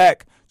on his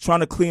back trying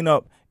to clean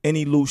up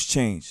any loose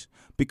change.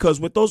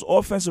 Because with those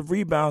offensive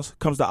rebounds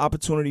comes the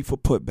opportunity for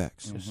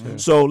putbacks.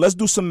 So let's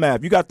do some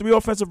math. You got 3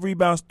 offensive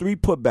rebounds, 3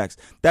 putbacks.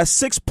 That's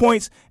 6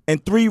 points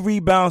and 3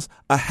 rebounds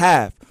a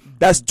half.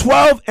 That's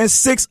 12 and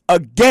 6 a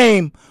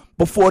game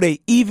before they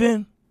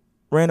even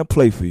ran a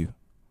play for you.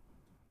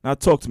 Now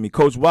talk to me,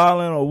 Coach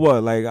Wildin or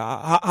what? Like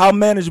how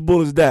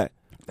manageable is that?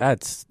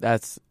 That's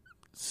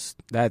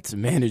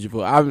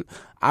manageable. I'm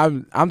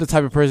the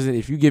type of person,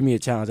 if you give me a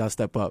challenge, I'll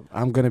step up.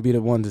 I'm gonna be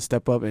the one to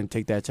step up and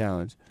take that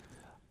challenge.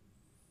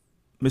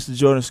 Mr.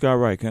 Jordan Scott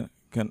Wright, can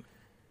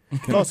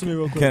Talk to me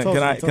real quick.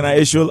 can I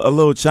issue a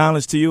little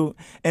challenge to you?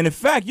 And in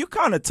fact, you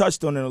kind of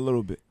touched on it a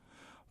little bit.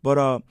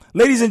 But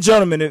ladies and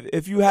gentlemen,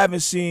 if you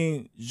haven't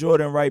seen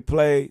Jordan Wright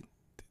play,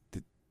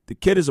 the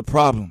kid is a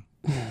problem.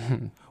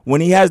 When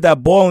he has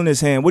that ball in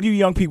his hand, what do you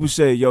young people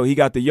say? Yo, he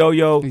got the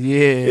yo-yo.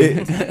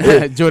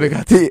 Yeah. Jordan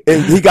got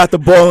he got the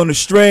ball on the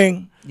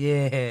string.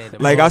 Yeah.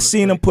 Like I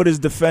seen him put his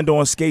defender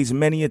on skates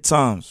many a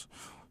times.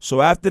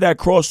 So after that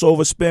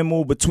crossover spin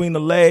move between the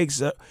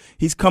legs,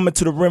 he's coming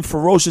to the rim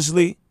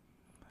ferociously.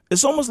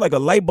 It's almost like a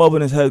light bulb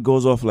in his head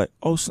goes off like,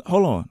 oh,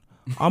 hold on.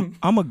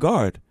 I'm a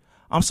guard.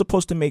 I'm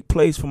supposed to make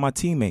plays for my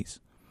teammates.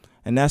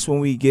 And that's when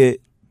we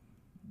get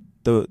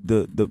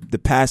the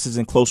passes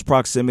in close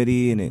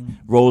proximity and it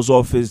rolls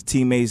off his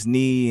teammate's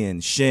knee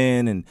and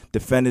shin and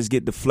defenders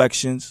get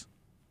deflections.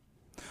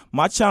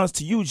 My challenge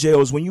to you, J.O.,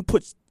 is when you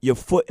put your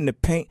foot in the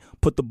paint,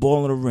 put the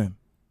ball in the rim.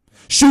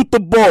 Shoot the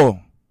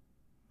ball.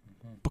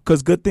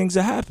 Because good things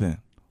will happen.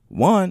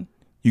 One,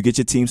 you get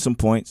your team some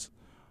points,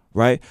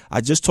 right?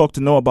 I just talked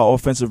to Noah about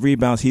offensive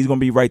rebounds. He's going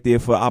to be right there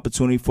for an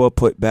opportunity for a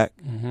putback.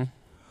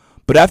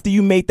 But after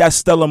you make that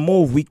stellar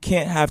move, we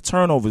can't have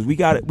turnovers. We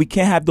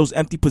can't have those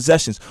empty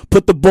possessions.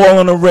 Put the ball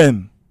on the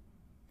rim.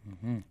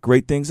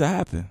 Great things will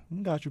happen.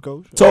 Got you,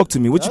 Coach. Talk to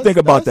me. What you think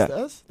about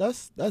that?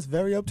 That's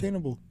very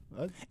obtainable.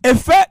 In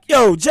fact,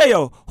 yo,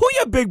 J.O., who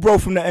your big bro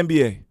from the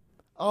NBA?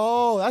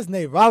 Oh, that's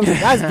Nate Robinson.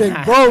 That's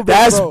big bro.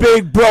 That's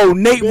big bro,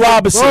 Nate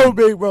Robinson.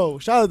 Big bro.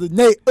 Shout out to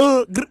Nate.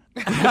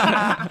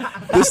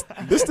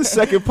 This the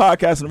second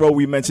podcast in a row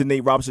we mentioned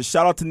Nate Robinson.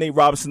 Shout out to Nate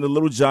Robinson, the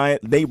little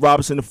giant. Nate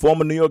Robinson, the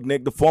former New York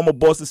Knick, the former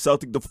Boston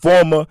Celtic, the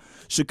former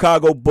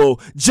Chicago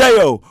Bull.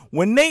 J.O.,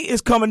 when Nate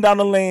is coming down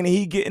the lane and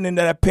he getting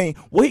into that paint,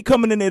 what he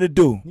coming in there to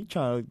do? He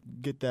trying to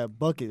get that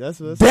bucket. That's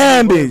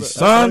Damn all it,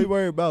 son. That's all he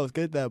worried about is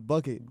get that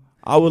bucket.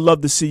 I would love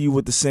to see you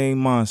with the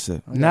same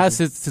mindset. Now,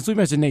 since we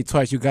mentioned Nate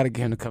twice, you got to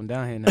get him to come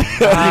down here now. you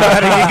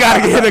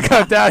got to get him to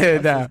come down here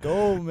now. Let's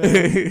go,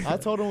 man. I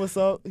told him what's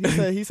up. He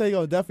said he's going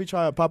to definitely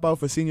try to pop out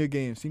for senior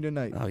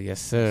night. Oh, yes,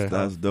 sir.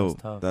 That's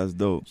dope. That's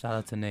dope. Shout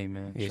out to Nate,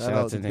 man. Yeah, Shout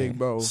out to Big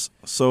Bro.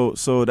 So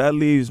that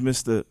leaves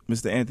Mr.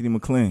 Anthony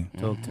McLean,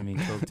 Talk to me.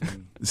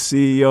 the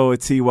CEO of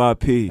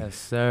TYP. Yes,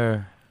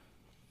 sir.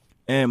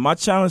 And my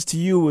challenge to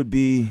you would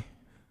be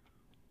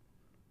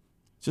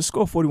just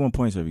score 41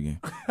 points every game.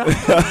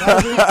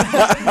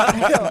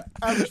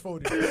 Average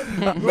 40.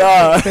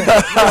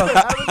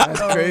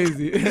 That's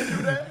crazy.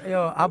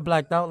 Yo, I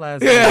blacked out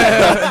last night.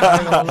 I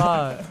ain't gonna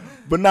lie.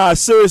 But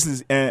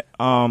seriously, and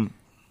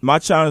my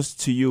challenge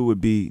to you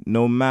would be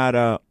no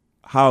matter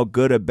how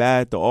good or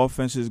bad the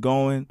offense is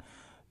going,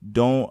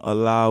 don't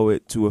allow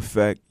it to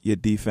affect your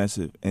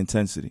defensive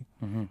intensity.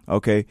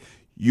 Okay?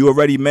 You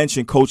already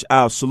mentioned Coach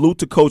Al. Salute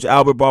to Coach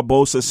Albert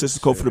Barbosa,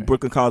 assistant coach for the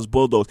Brooklyn College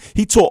Bulldogs.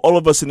 He taught all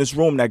of us in this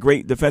room that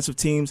great defensive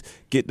teams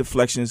get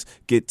deflections,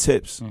 get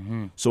tips.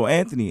 So,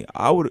 Anthony,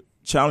 I would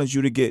challenge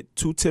you to get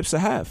 2 tips a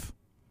half,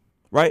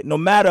 right? No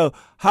matter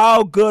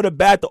how good or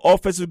bad the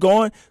offense is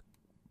going,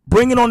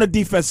 bring it on the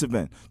defensive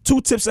end.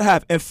 2 tips a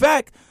half. In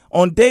fact,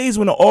 on days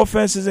when the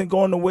offense isn't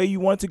going the way you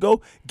want it to go,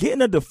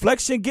 getting a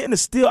deflection, getting a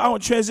steal out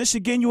in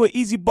transition, getting you an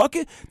easy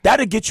bucket,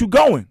 that'll get you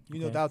going. You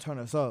know that'll turn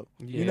us up.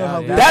 Yeah, You know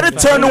how That'll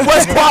turn the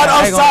West Quad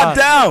upside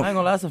down. I ain't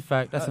gonna lie, that's a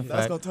fact. That's a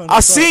That's fact. gonna turn I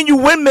us seen you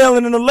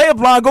windmilling in the layup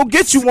line. Go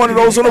get you one of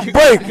those on a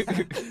break.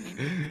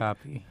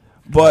 Copy.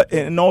 But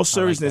in all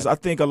seriousness, I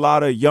think a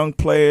lot of young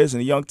players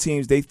and young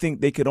teams, they think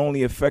they could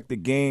only affect the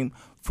game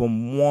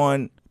from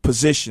one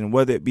position,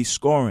 whether it be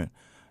scoring.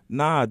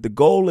 Nah, the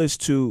goal is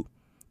to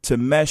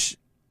mesh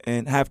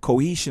and have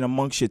cohesion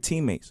amongst your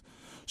teammates.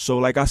 So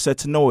like I said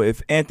to Noah,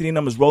 if Anthony and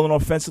them is rolling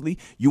offensively,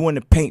 you in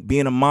the paint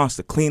being a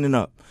monster, cleaning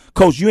up.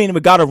 Coach, you ain't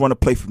even got to run a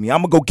play for me.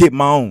 I'm going to go get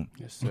my own.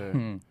 Yes,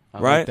 sir.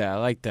 Right? I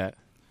like that.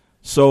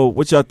 So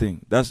what y'all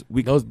think? Those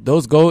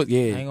goals, I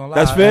ain't gonna lie.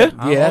 That's fair?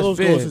 Yeah, all those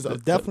fair. goals is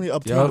definitely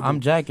up to Yo, you.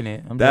 I'm jacking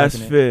it. That's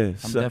fair. I'm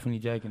So- definitely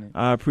jacking it.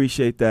 I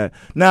appreciate that.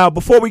 Now,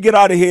 before we get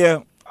out of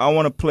here, I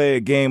want to play a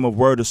game of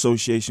word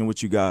association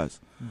with you guys.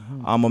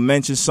 I'm going to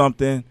mention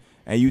something,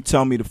 and you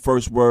tell me the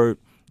first word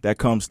that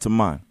comes to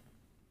mind.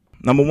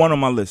 Number 1 on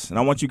my list, and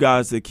I want you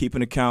guys to keep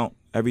an account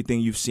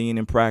everything you've seen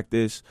in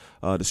practice,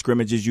 the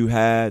scrimmages you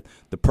had,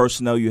 the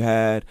personnel you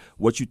had,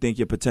 what you think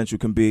your potential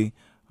can be.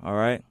 All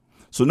right?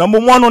 So number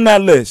 1 on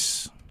that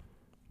list,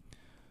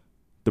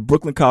 the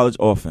Brooklyn College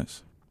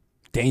offense.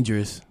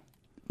 Dangerous.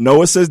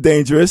 Noah says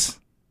dangerous.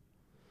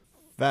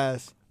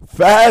 Fast.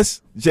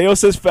 Fast. J.O.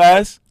 says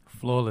fast.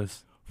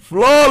 Flawless.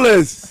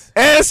 Flawless.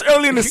 And it's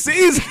early in the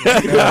season.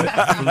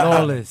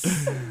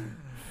 Flawless.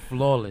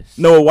 Flawless.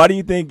 Noah, why do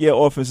you think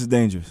your offense is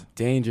dangerous?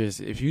 Dangerous.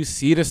 If you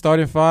see the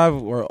starting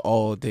 5, we're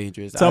all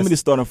dangerous. Tell me the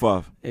starting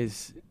 5.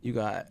 You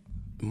got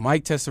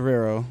Mike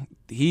Tesserero.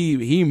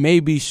 He may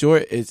be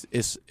short.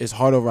 It's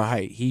hard over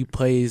height. He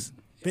plays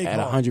Big at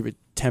hard.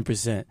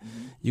 110%.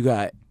 You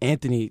got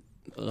Anthony,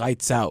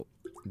 lights out.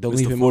 Don't Mr.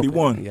 leave him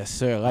 41. open. Yes,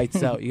 sir.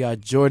 Lights out. You got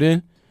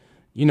Jordan.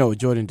 You know what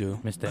Jordan do.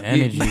 Mr.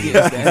 Energy.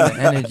 Yeah. Mr.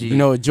 Energy. You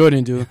know what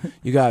Jordan do.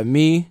 You got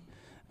me.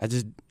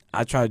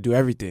 I try to do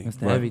everything.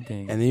 Mr.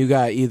 Everything. And then you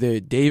got either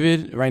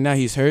David. Right now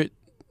he's hurt.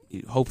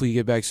 Hopefully you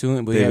get back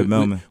soon. But David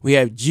Melman. We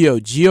have Gio.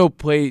 Gio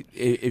played.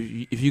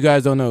 If you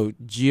guys don't know,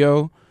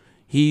 Gio,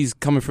 he's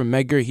coming from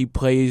Medgar. He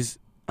plays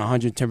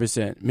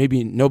 110%.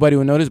 Maybe nobody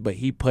will notice, but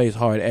he plays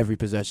hard every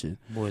possession.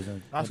 Boys,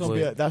 That's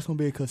gonna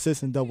be a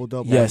consistent double.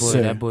 Yes,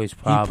 sir. That boy's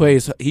problem.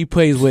 He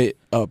plays with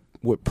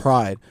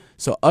pride.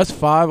 So us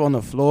 5 on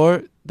the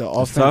floor, the That's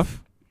offense,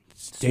 tough.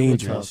 it's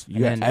dangerous. tough.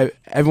 And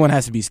Everyone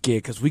has to be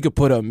scared because we could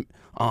put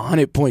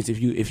 100 points if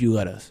you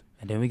let us.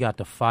 And then we got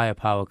the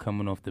firepower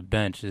coming off the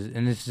bench.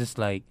 And it's just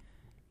like,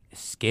 it's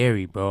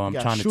scary, bro. I'm We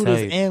got trying to shooters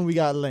tell you. and we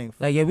got length.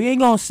 Like, yeah, we ain't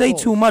going to say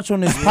too much on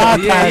this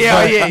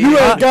podcast. but You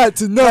ain't got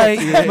to know.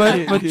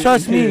 Like, but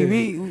trust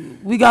me,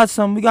 we got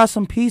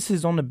some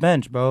pieces on the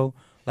bench, bro.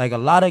 Like a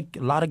lot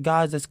of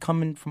guys that's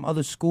coming from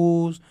other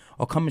schools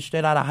or coming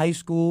straight out of high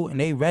school, and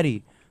they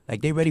ready.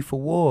 Like, they ready for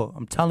war.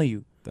 I'm telling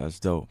you. That's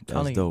dope. That's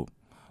Telling you. dope.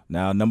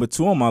 Now, number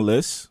 2 on my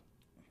list,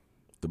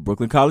 the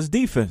Brooklyn College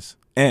defense.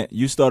 And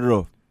you started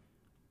off.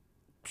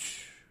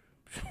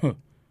 I'm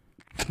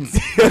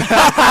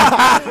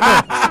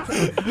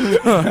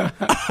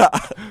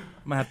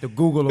gonna have to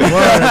Google a word.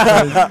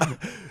 'cause-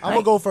 I'm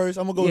gonna go first.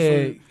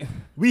 yeah,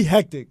 We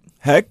hectic.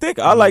 Hectic?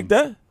 I like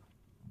that.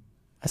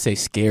 I say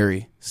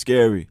scary.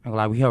 Scary.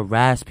 like we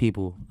harass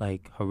people.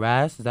 Like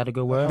harass, is that a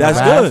good word? That's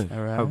Harass? good.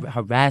 All right.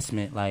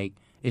 Harassment. Like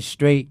it's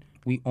straight.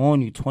 We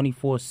on you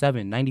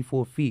 24/7,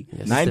 94 feet.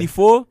 Yes.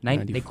 94?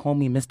 They call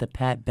me Mr.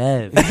 Pat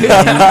Bev.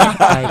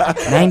 Like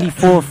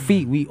 94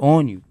 feet. We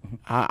on you.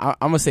 I'm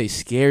gonna say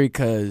scary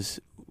because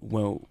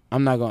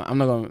I'm not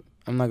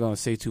gonna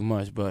say too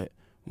much, but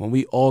when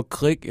we all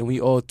click and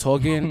we all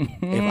talking,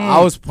 if I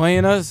was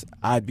playing us,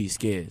 I'd be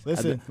scared.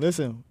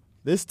 Listen.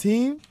 This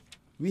team,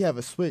 we have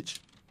a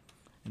switch,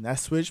 and that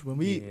switch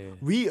when Yeah.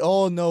 we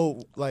all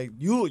know, like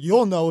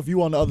you'll know if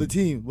you on the other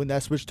team when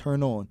that switch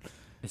turn on.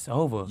 It's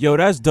over. Yo,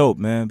 that's dope,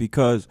 man,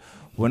 because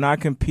when I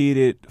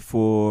competed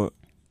for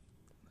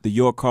the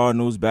York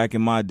Cardinals back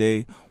in my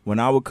day, when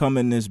I would come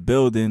in this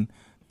building,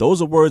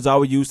 those are words I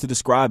would use to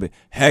describe it.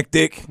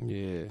 Hectic.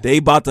 Yeah. They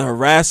about to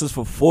harass us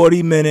for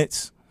 40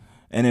 minutes.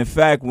 And in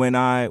fact, when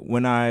I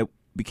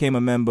became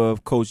a member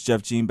of Coach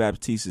Jeff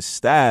Jean-Baptiste's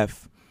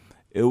staff,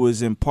 it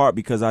was in part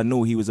because I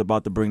knew he was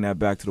about to bring that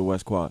back to the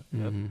West Quad.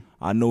 Mm-hmm.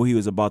 I knew he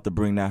was about to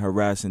bring that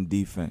harassing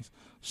defense.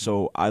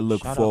 So I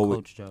look Shout out forward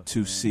Coach Jeff, to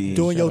man. seeing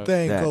Doing your Shout out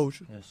thing, that.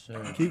 coach. Yes,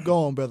 sir. Keep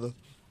going, brother.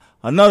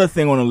 Another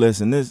thing on the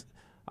list, and this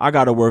I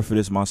got a word for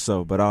this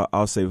myself, but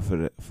I'll save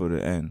it for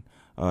the end.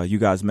 You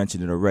guys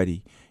mentioned it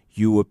already.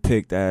 You were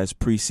picked as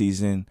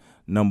preseason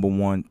number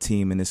 1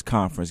 team in this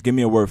conference. Give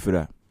me a word for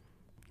that.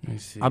 Let me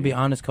see. I'll be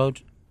honest,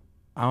 Coach.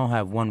 I don't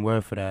have one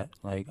word for that.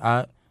 Like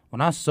when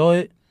I saw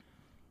it,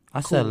 I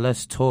said,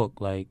 "Let's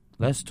talk. Like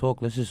let's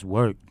talk. Let's just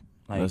work.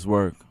 Like Let's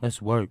work.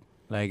 let's work.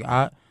 Like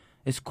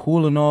it's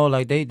cool and all.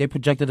 Like they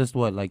projected us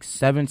like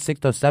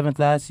 6th or 7th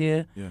last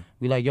year. Yeah.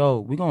 We like, yo,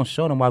 we gonna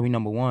show them why we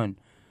number 1,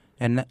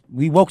 and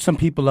we woke some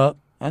people up.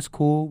 That's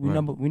cool. We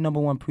Right. number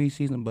 1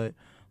 preseason, but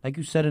like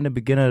you said in the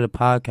beginning of the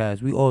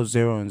podcast, we all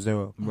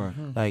 0-0. Right.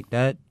 Like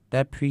that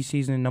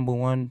preseason number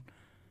 1,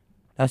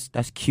 that's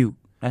cute.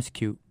 That's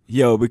cute.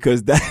 Yo,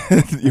 because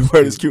that your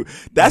word is cute.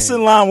 That's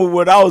in line with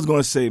what I was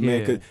gonna say, man.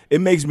 Yeah. Because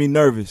it makes me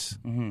nervous.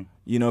 Mm-hmm.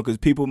 You know, because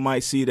people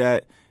might see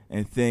that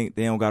and think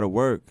they don't got to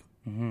work.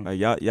 Mm-hmm.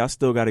 Like y'all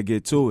still got to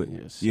get to it.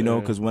 Yes, You know,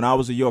 sir. because when I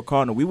was a York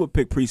Cardinal, we would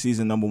pick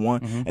preseason number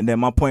 1, Mhm. and then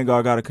my point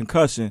guard got a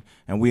concussion,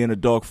 and we in a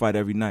dogfight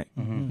every night.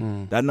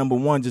 Mm. That number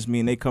 1 just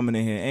mean they coming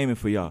in here aiming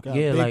for y'all. Got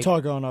Yeah, a big like-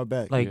 target on our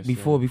back. Like Yes,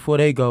 before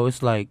they go,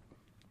 it's like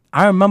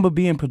I remember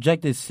being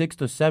projected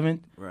 6th or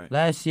 7th Right.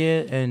 last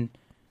year, and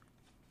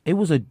it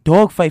was a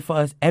dogfight for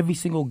us every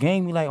single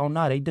game. We like, oh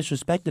nah, they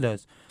disrespected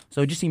us.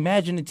 So just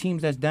imagine the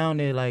teams that's down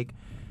there like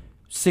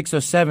 6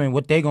 or 7,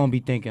 what they gonna be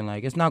thinking.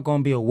 Like it's not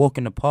gonna be a walk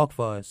in the park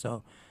for us.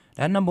 So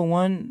that number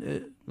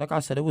 1, like I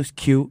said, it was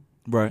cute.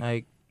 Right.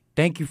 Like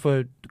thank you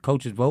for the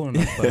coaches voting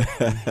us,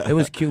 but it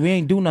was cute. We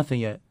ain't do nothing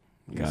yet.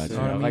 Gotcha. You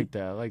know what I I mean? like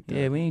that. I like that.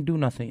 Yeah, we ain't do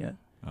nothing yet.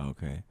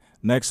 Okay.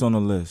 Next on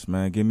the list,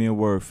 man. Give me a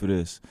word for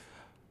this.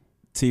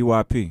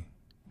 TYP.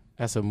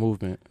 That's a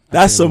movement.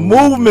 That's a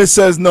movement,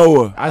 says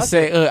Noah. I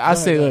say,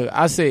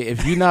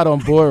 if you're not on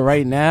board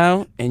right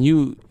now, and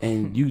you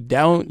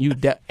down,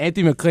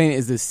 Anthony McLean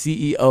is the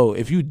CEO.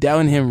 If you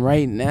down him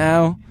right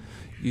now,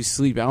 you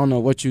sleep. I don't know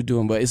what you're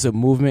doing, but it's a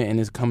movement and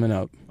it's coming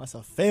up. That's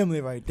a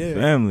family right there.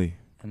 Family.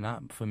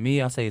 And for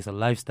me, I say it's a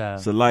lifestyle.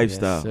 It's a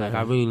lifestyle. Yes, sir. Like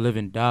I really live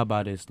and die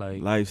by this.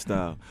 Like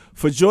Lifestyle.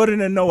 For Jordan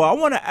and Noah, I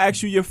want to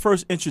ask you your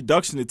first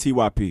introduction to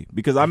TYP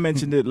because I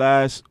mentioned it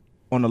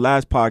on the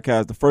last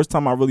podcast. The first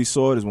time I really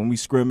saw it is when we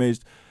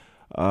scrimmaged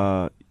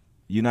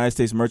United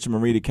States Merchant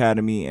Marine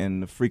Academy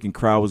and the freaking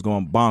crowd was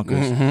going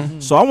bonkers. Mm-hmm.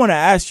 So I want to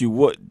ask you,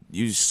 what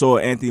you saw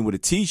Anthony with a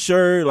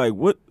T-shirt? Like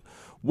what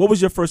was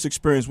your first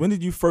experience? When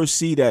did you first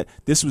see that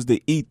this was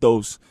the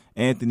ethos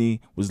Anthony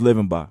was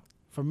living by?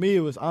 For me, it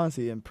was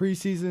honestly in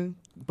preseason,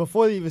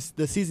 before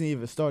the season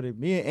even started.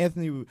 Me and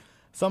Anthony,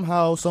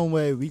 somehow, some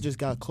way, we just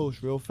got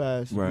close real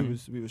fast. Right.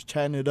 We was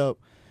chatting it up.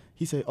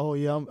 He said, "Oh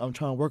yeah, I'm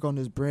trying to work on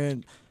this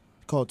brand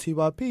called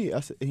TYP."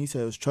 And he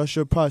said, "Trust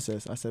your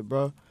process." I said,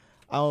 "Bro,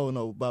 I don't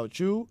know about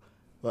you,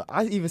 but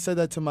I even said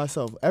that to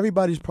myself.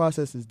 Everybody's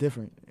process is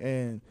different,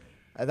 and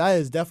that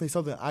is definitely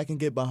something I can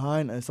get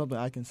behind and something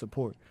I can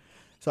support."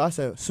 So I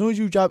said, as soon as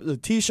you drop the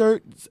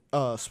T-shirt,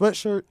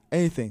 sweatshirt,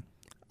 anything,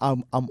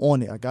 I'm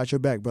on it. I got your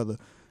back, brother.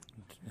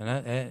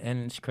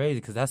 and it's crazy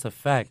because that's a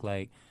fact.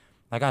 Like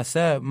I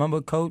said,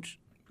 remember, Coach,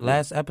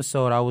 last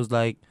episode I was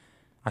like,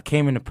 I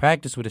came into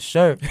practice with a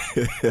shirt,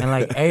 and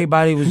like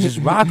everybody was just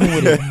rocking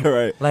with it.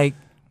 Right. Like,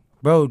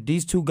 bro,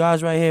 these two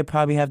guys right here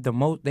probably have the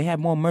most. They have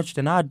more merch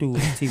than I do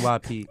with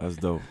TYP. That's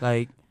dope.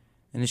 Like,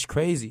 and it's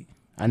crazy.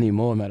 I need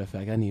more. Matter of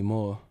fact, I need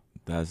more.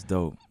 That's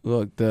dope.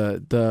 Look,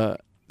 the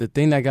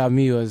thing that got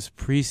me was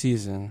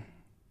preseason.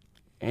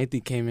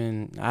 Anthony came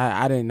in.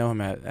 I didn't know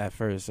him at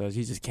first, so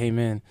he just came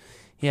in.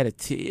 He had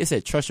it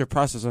said "Trust your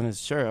process" on his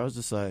shirt. I was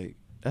just like,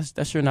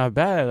 that's sure not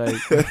bad. Like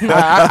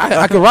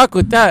I could rock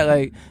with that.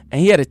 Like,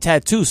 and he had a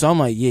tattoo, so I'm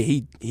like,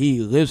 yeah,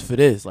 he lives for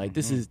this. Like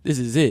this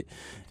is it.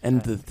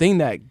 And the thing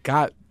that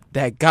got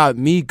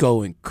me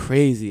going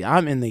crazy.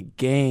 I'm in the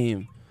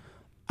game.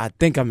 I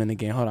think I'm in the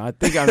game. Hold on. I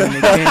think I'm in the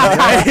game.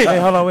 Right? Hey,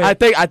 hold on, wait. I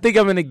think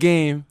I'm in the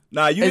game.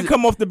 Nah, you didn't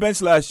come off the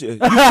bench last year. You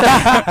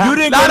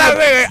didn't.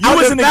 You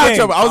was in the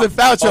game. I was in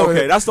foul trouble.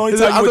 Okay, that's the only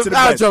time you went to the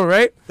foul bench. trouble,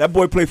 right? That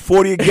boy played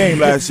 40 a game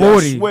last year.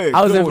 40. I swear.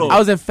 I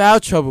was in foul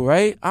trouble,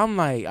 right? I'm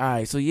like, all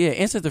right, so yeah,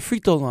 answer the free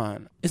throw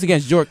line. It's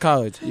against York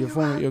College,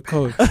 your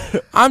coach.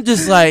 I'm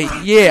just like,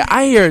 yeah,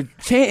 I hear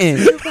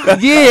chanting.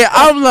 Yeah,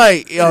 I'm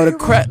like, yo,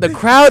 the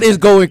crowd is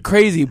going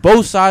crazy.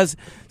 Both sides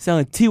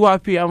selling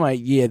TYP. I'm like,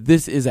 yeah,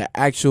 this is an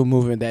actual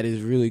movement that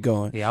is really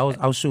going. Yeah,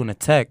 I was shooting a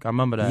tech. I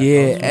remember that.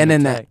 Yeah, and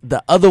then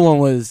the other one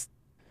was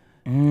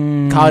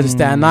College of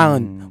Staten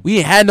Island.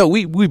 We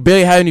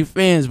barely had any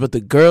fans, but the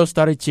girls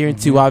started cheering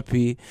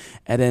TYP,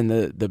 and then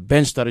the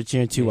bench started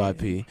cheering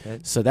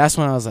TYP. So that's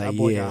when I was like, That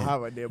boy got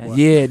hot right there, boy.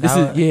 yeah, this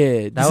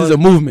is a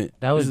movement.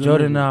 That was This is a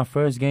Jordan and movement. our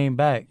first game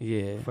back.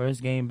 Yeah,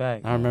 First game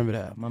back. I remember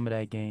that. I remember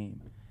that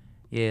game.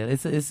 Yeah,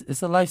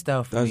 it's a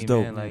lifestyle for That's me,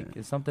 dope. man. Like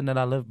it's something that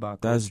I live by.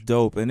 Coach. That's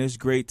dope, and it's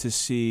great to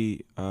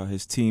see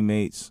his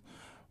teammates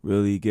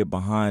really get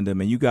behind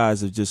him, and you guys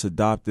have just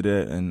adopted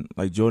it. And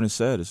like Jordan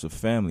said, it's a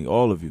family,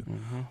 all of you,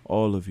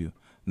 all of you.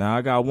 Now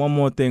I got one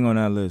more thing on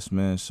that list,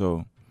 man.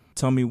 So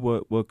tell me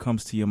what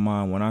comes to your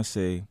mind when I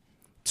say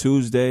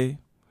Tuesday,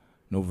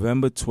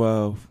 November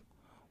 12th,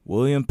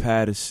 William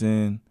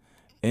Patterson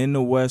in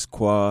the West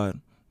Quad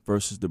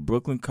versus the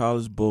Brooklyn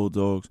College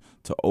Bulldogs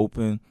to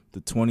open the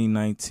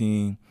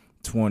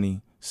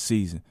 2019-20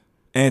 season.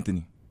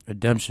 Anthony.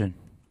 Redemption.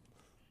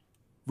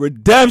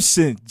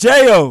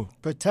 J.O.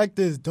 Protect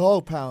this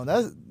dog pound.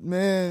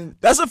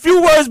 That's a few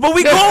words, but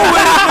we going with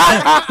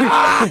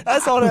it.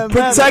 That's all that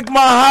matters. Protect my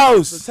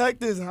house.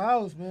 Protect this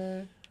house,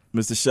 man.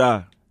 Mr.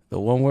 Shah. The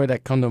one word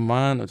that come to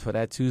mind for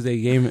that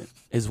Tuesday game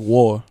is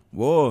war.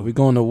 War. We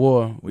going to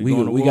war. We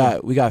going to war.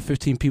 We got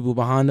 15 people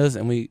behind us,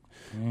 and we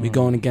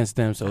going against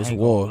them. So it's I ain't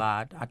gonna war.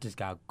 lie, I just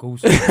got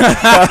goosebumps.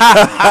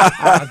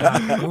 I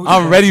got goosebumps,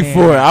 I'm ready man.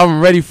 for it.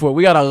 I'm ready for it.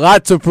 We got a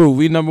lot to prove.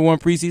 We number one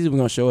preseason. We're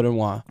gonna show them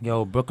why.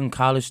 Yo, Brooklyn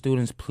College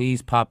students,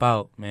 please pop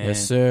out, man.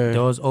 Yes, sir.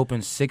 Doors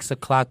open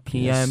 6:00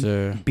 p.m. Yes,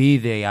 sir. Be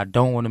there. I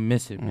don't want to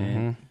miss it,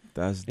 man.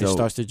 That's It dope.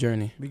 starts the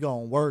journey. We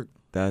gonna work.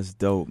 That's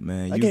dope,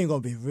 man. That game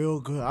gonna be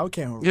real good. I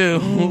can't. Yeah.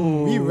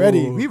 We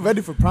ready. We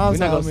ready for prime We're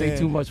not time, gonna say man.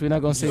 too much. We're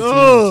not gonna say too Ugh.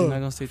 much. We're not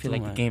gonna say I too feel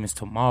like much. the game is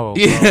tomorrow,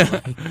 bro. Yeah.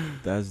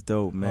 That's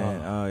dope,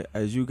 man.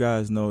 As you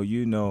guys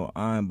know,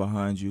 I'm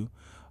behind you.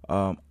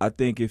 I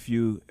think if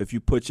you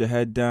put your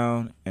head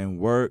down and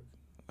work,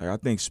 like, I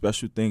think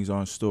special things are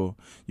in store.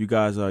 You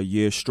guys are a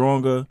year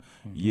stronger,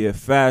 year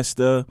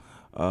faster.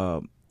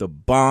 The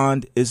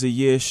bond is a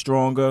year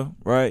stronger,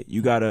 right?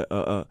 You got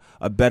a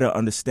better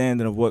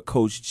understanding of what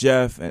Coach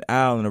Jeff and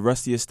Al and the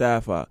rest of your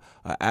staff are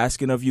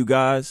asking of you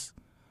guys.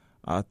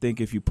 I think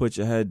if you put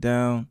your head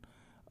down,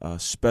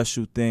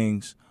 special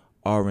things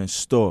are in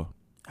store.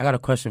 I got a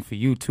question for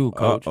you too,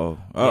 Coach. Uh-oh.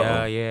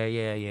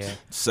 Yeah.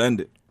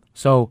 Send it.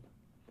 So,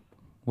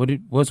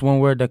 what's one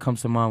word that comes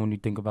to mind when you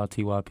think about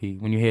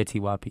TYP? When you hear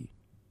TYP?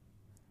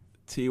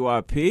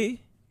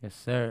 TYP? Yes,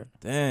 sir.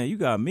 Damn, you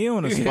got me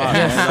on the spot,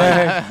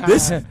 man.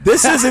 Like,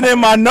 this isn't in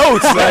my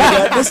notes.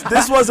 Like,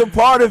 this wasn't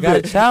part of Gotta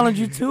it. challenge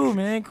you too,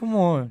 man. Come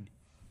on.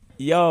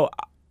 Yo,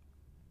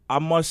 I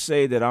must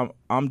say that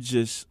I'm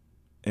just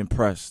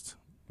impressed.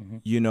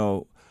 You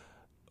know,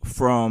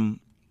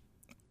 from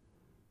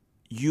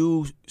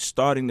you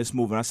starting this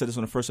movement. I said this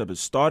on the first episode.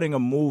 Starting a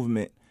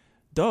movement,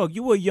 dog.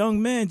 You a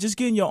young man, just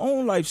getting your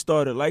own life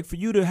started. Like, for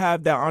you to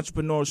have that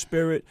entrepreneurial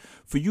spirit,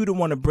 for you to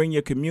want to bring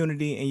your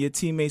community and your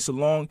teammates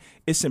along,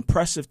 it's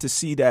impressive to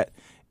see that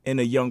in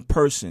a young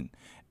person.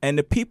 And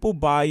the people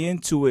buy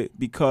into it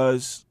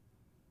because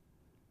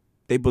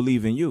they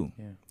believe in you.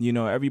 Yeah. You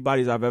know,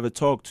 everybody I've ever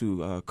talked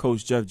to,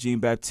 Coach Jeff, Jean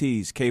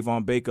Baptiste,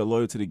 Kayvon Baker,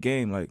 loyal to the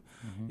game, like,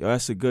 yo,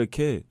 that's a good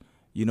kid.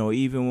 You know,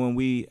 even when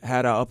we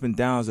had our up and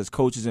downs as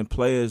coaches and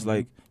players,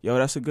 like, yo,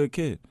 that's a good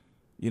kid.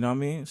 You know what I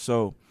mean?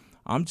 So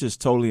I'm just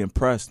totally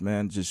impressed,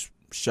 man, just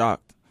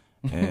shocked.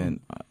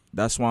 And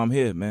that's why I'm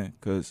here, man,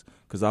 because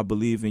I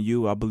believe in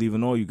you. I believe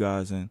in all you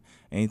guys, and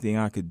anything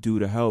I could do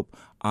to help,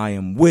 I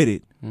am with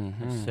it.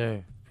 Yes,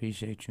 sir.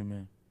 Appreciate you,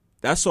 man.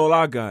 That's all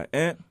I got,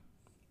 Ant.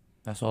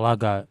 That's all I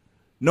got.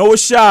 Noah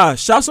Shy,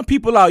 shout some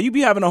people out. You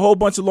be having a whole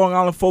bunch of Long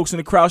Island folks in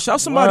the crowd. Shout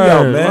somebody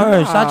out,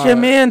 man. Shout your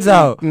mans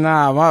out.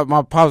 Nah,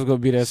 my pop's gonna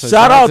be there. So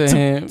shout out to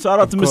him. Shout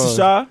out to Mr.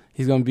 Shy.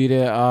 He's gonna be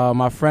there.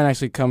 My friend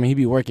actually coming. He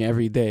be working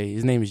every day.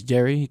 His name is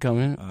Jerry. He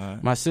coming.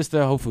 My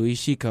sister, hopefully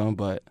she come.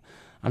 But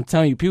I'm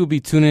telling you, people be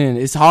tuning in.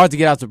 It's hard to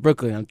get out to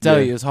Brooklyn. I'm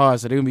telling you, it's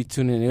hard. So they're gonna be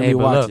tuning in. They're gonna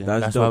be watching. Look,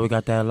 that's why we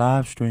got that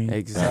live stream.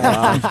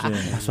 Exactly.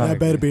 That's why I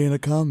better be in the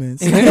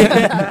comments.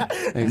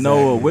 Exactly.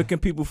 Noah, where can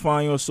people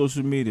find you on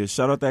social media?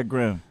 Shout out that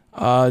gram.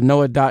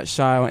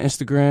 Noah.shy on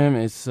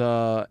Instagram. It's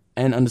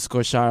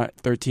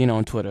N_shy13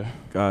 on Twitter.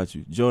 Got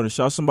you. Jordan,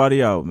 shout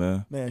somebody out,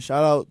 man. Man,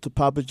 shout out to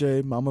Papa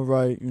J, Mama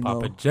Wright.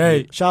 Papa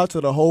J. Shout out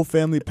to the whole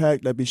family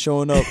pack that be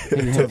showing up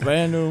to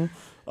random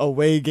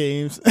away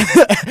games.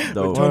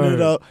 We're turning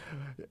it up.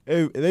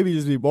 They be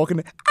just be walking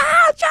in.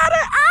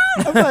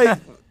 I'm like,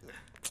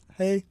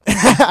 hey.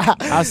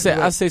 I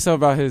say something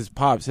about his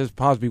pops. His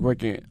pops be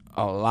working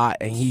a lot,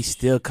 and he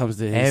still comes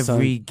to his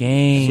every son.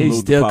 game. He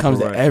still comes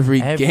to every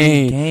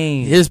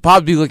game. His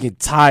pops be looking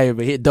tired,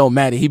 but it don't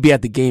matter. He be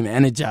at the game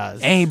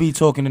energized. And he be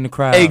talking in the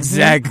crowd.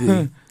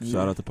 Exactly.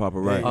 Shout out to Papa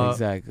Wright.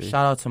 Exactly.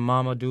 Shout out to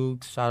Mama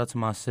Dukes. Shout out to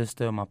my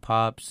sister, my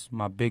pops,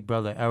 my big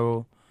brother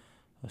Errol.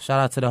 Shout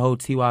out to the whole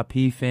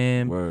TYP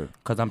fam.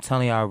 Because I'm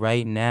telling y'all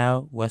right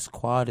now, West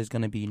Quad is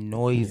going to be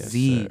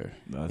noisy.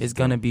 Yes, it's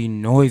going to be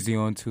noisy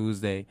on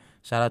Tuesday.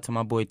 Shout out to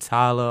my boy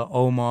Tyler,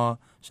 Omar.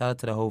 Shout out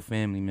to the whole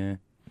family, man.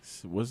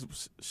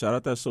 Shout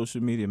out that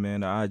social media, man,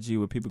 the IG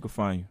where people can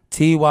find you.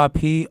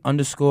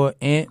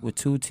 TYP_Ant with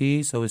 2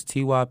 T's. So it's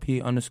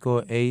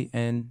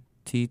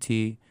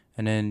TYP_ANTT.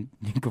 And then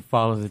you can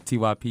follow the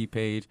TYP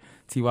page,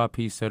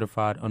 TYP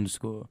certified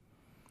 _.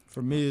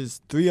 For me,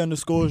 it's 3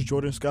 underscores.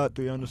 Jordan Scott,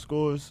 3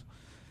 underscores.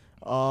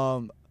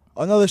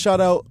 Another shout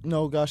out,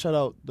 shout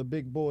out the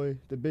big boy,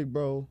 the big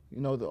bro.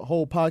 You know, the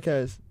whole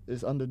podcast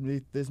is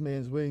underneath this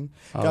man's wing.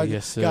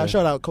 Yes, sir. Got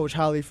shout out Coach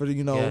Holly for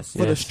the,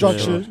 for the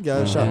structure.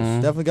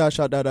 Definitely got to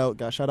shout that out.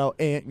 Got to shout out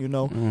Ant,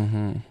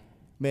 Man,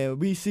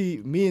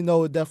 me and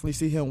Noah definitely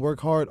see him work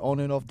hard on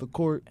and off the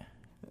court.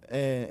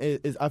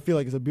 And I feel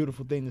like it's a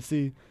beautiful thing to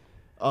see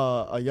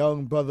a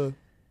young brother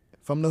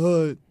from the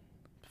hood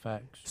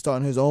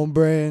starting his own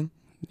brand.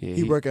 Yeah,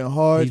 he working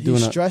hard.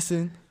 He's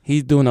stressing.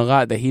 He's doing a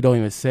lot that he don't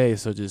even say,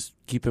 so just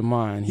keep in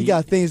mind. He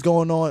got things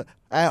going on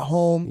at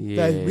home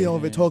that we don't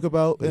even talk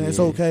about, and it's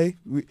okay.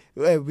 We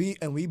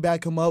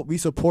back him up. We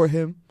support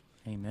him.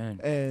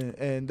 Amen.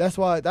 And that's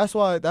what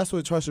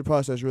trusted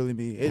process really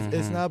means.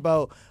 It's not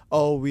about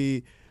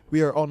we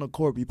are on the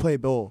court, we play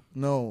ball.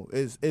 No,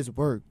 it's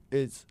work.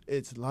 It's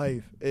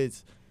life.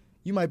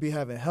 You might be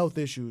having health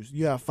issues.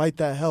 You gotta fight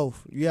that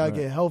health. You gotta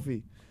get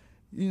healthy.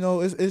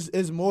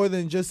 It's more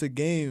than just a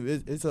game.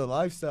 It's a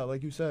lifestyle,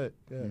 like you said.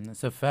 Yeah.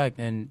 That's a fact.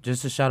 And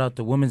just to shout out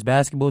the women's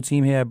basketball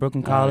team here at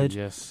Brooklyn College.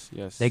 Yes.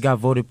 They got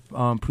voted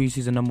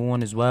preseason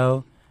 #1 as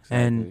well. Exactly.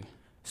 And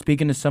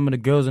speaking to some of the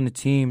girls on the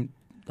team,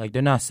 like,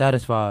 they're not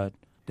satisfied.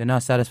 They're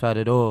not satisfied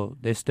at all.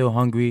 They're still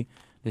hungry.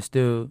 They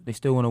still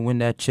want to win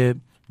that chip,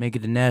 make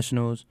it to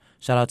nationals.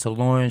 Shout out to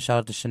Lauren. Shout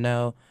out to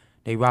Chanel.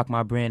 They rock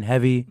my brand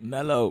heavy.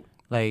 Mellow.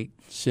 Like,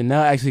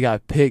 Chanel actually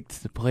got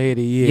picked to Player of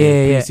the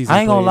Year. Yeah. I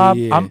ain't gonna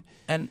lie.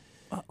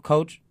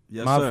 Coach,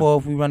 my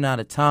fault if we run out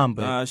of time,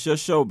 but it's your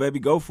show, baby.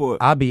 Go for it.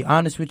 I'll be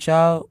honest with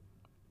y'all.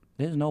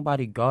 There's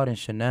nobody guarding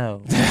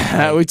Chanel.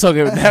 we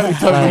talking.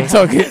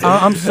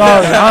 I'm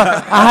sorry.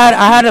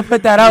 I had to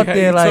put that out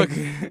there. Like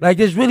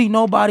there's really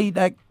nobody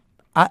that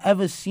I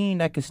ever seen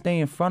that could stay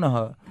in front of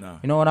her. No.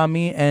 You know what I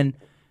mean? And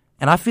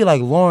I feel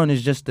like Lauren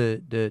is just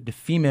the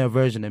female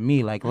version of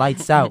me, like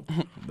lights out.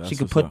 She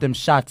could put them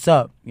shots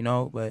up,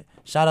 But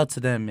shout out to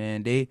them,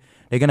 man.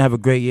 They're gonna have a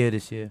great year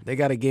this year. They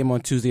got a game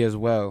on Tuesday as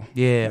well.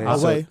 Yeah,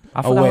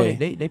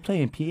 away. They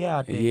play in PA,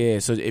 I think. Yeah,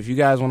 so if you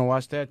guys want to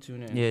watch that,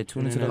 tune in. Yeah,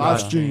 tune into the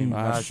live stream.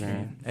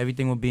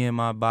 Everything will be in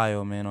my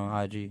bio, man,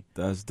 on IG.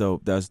 That's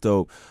dope.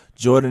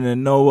 Jordan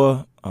and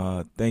Noah,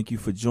 thank you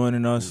for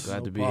joining us.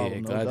 Glad to be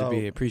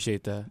here.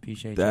 Appreciate that.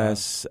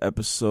 That's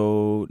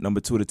episode #2 of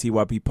the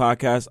TYP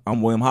podcast.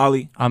 I'm William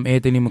Holly. I'm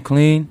Anthony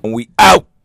McLean. And we out.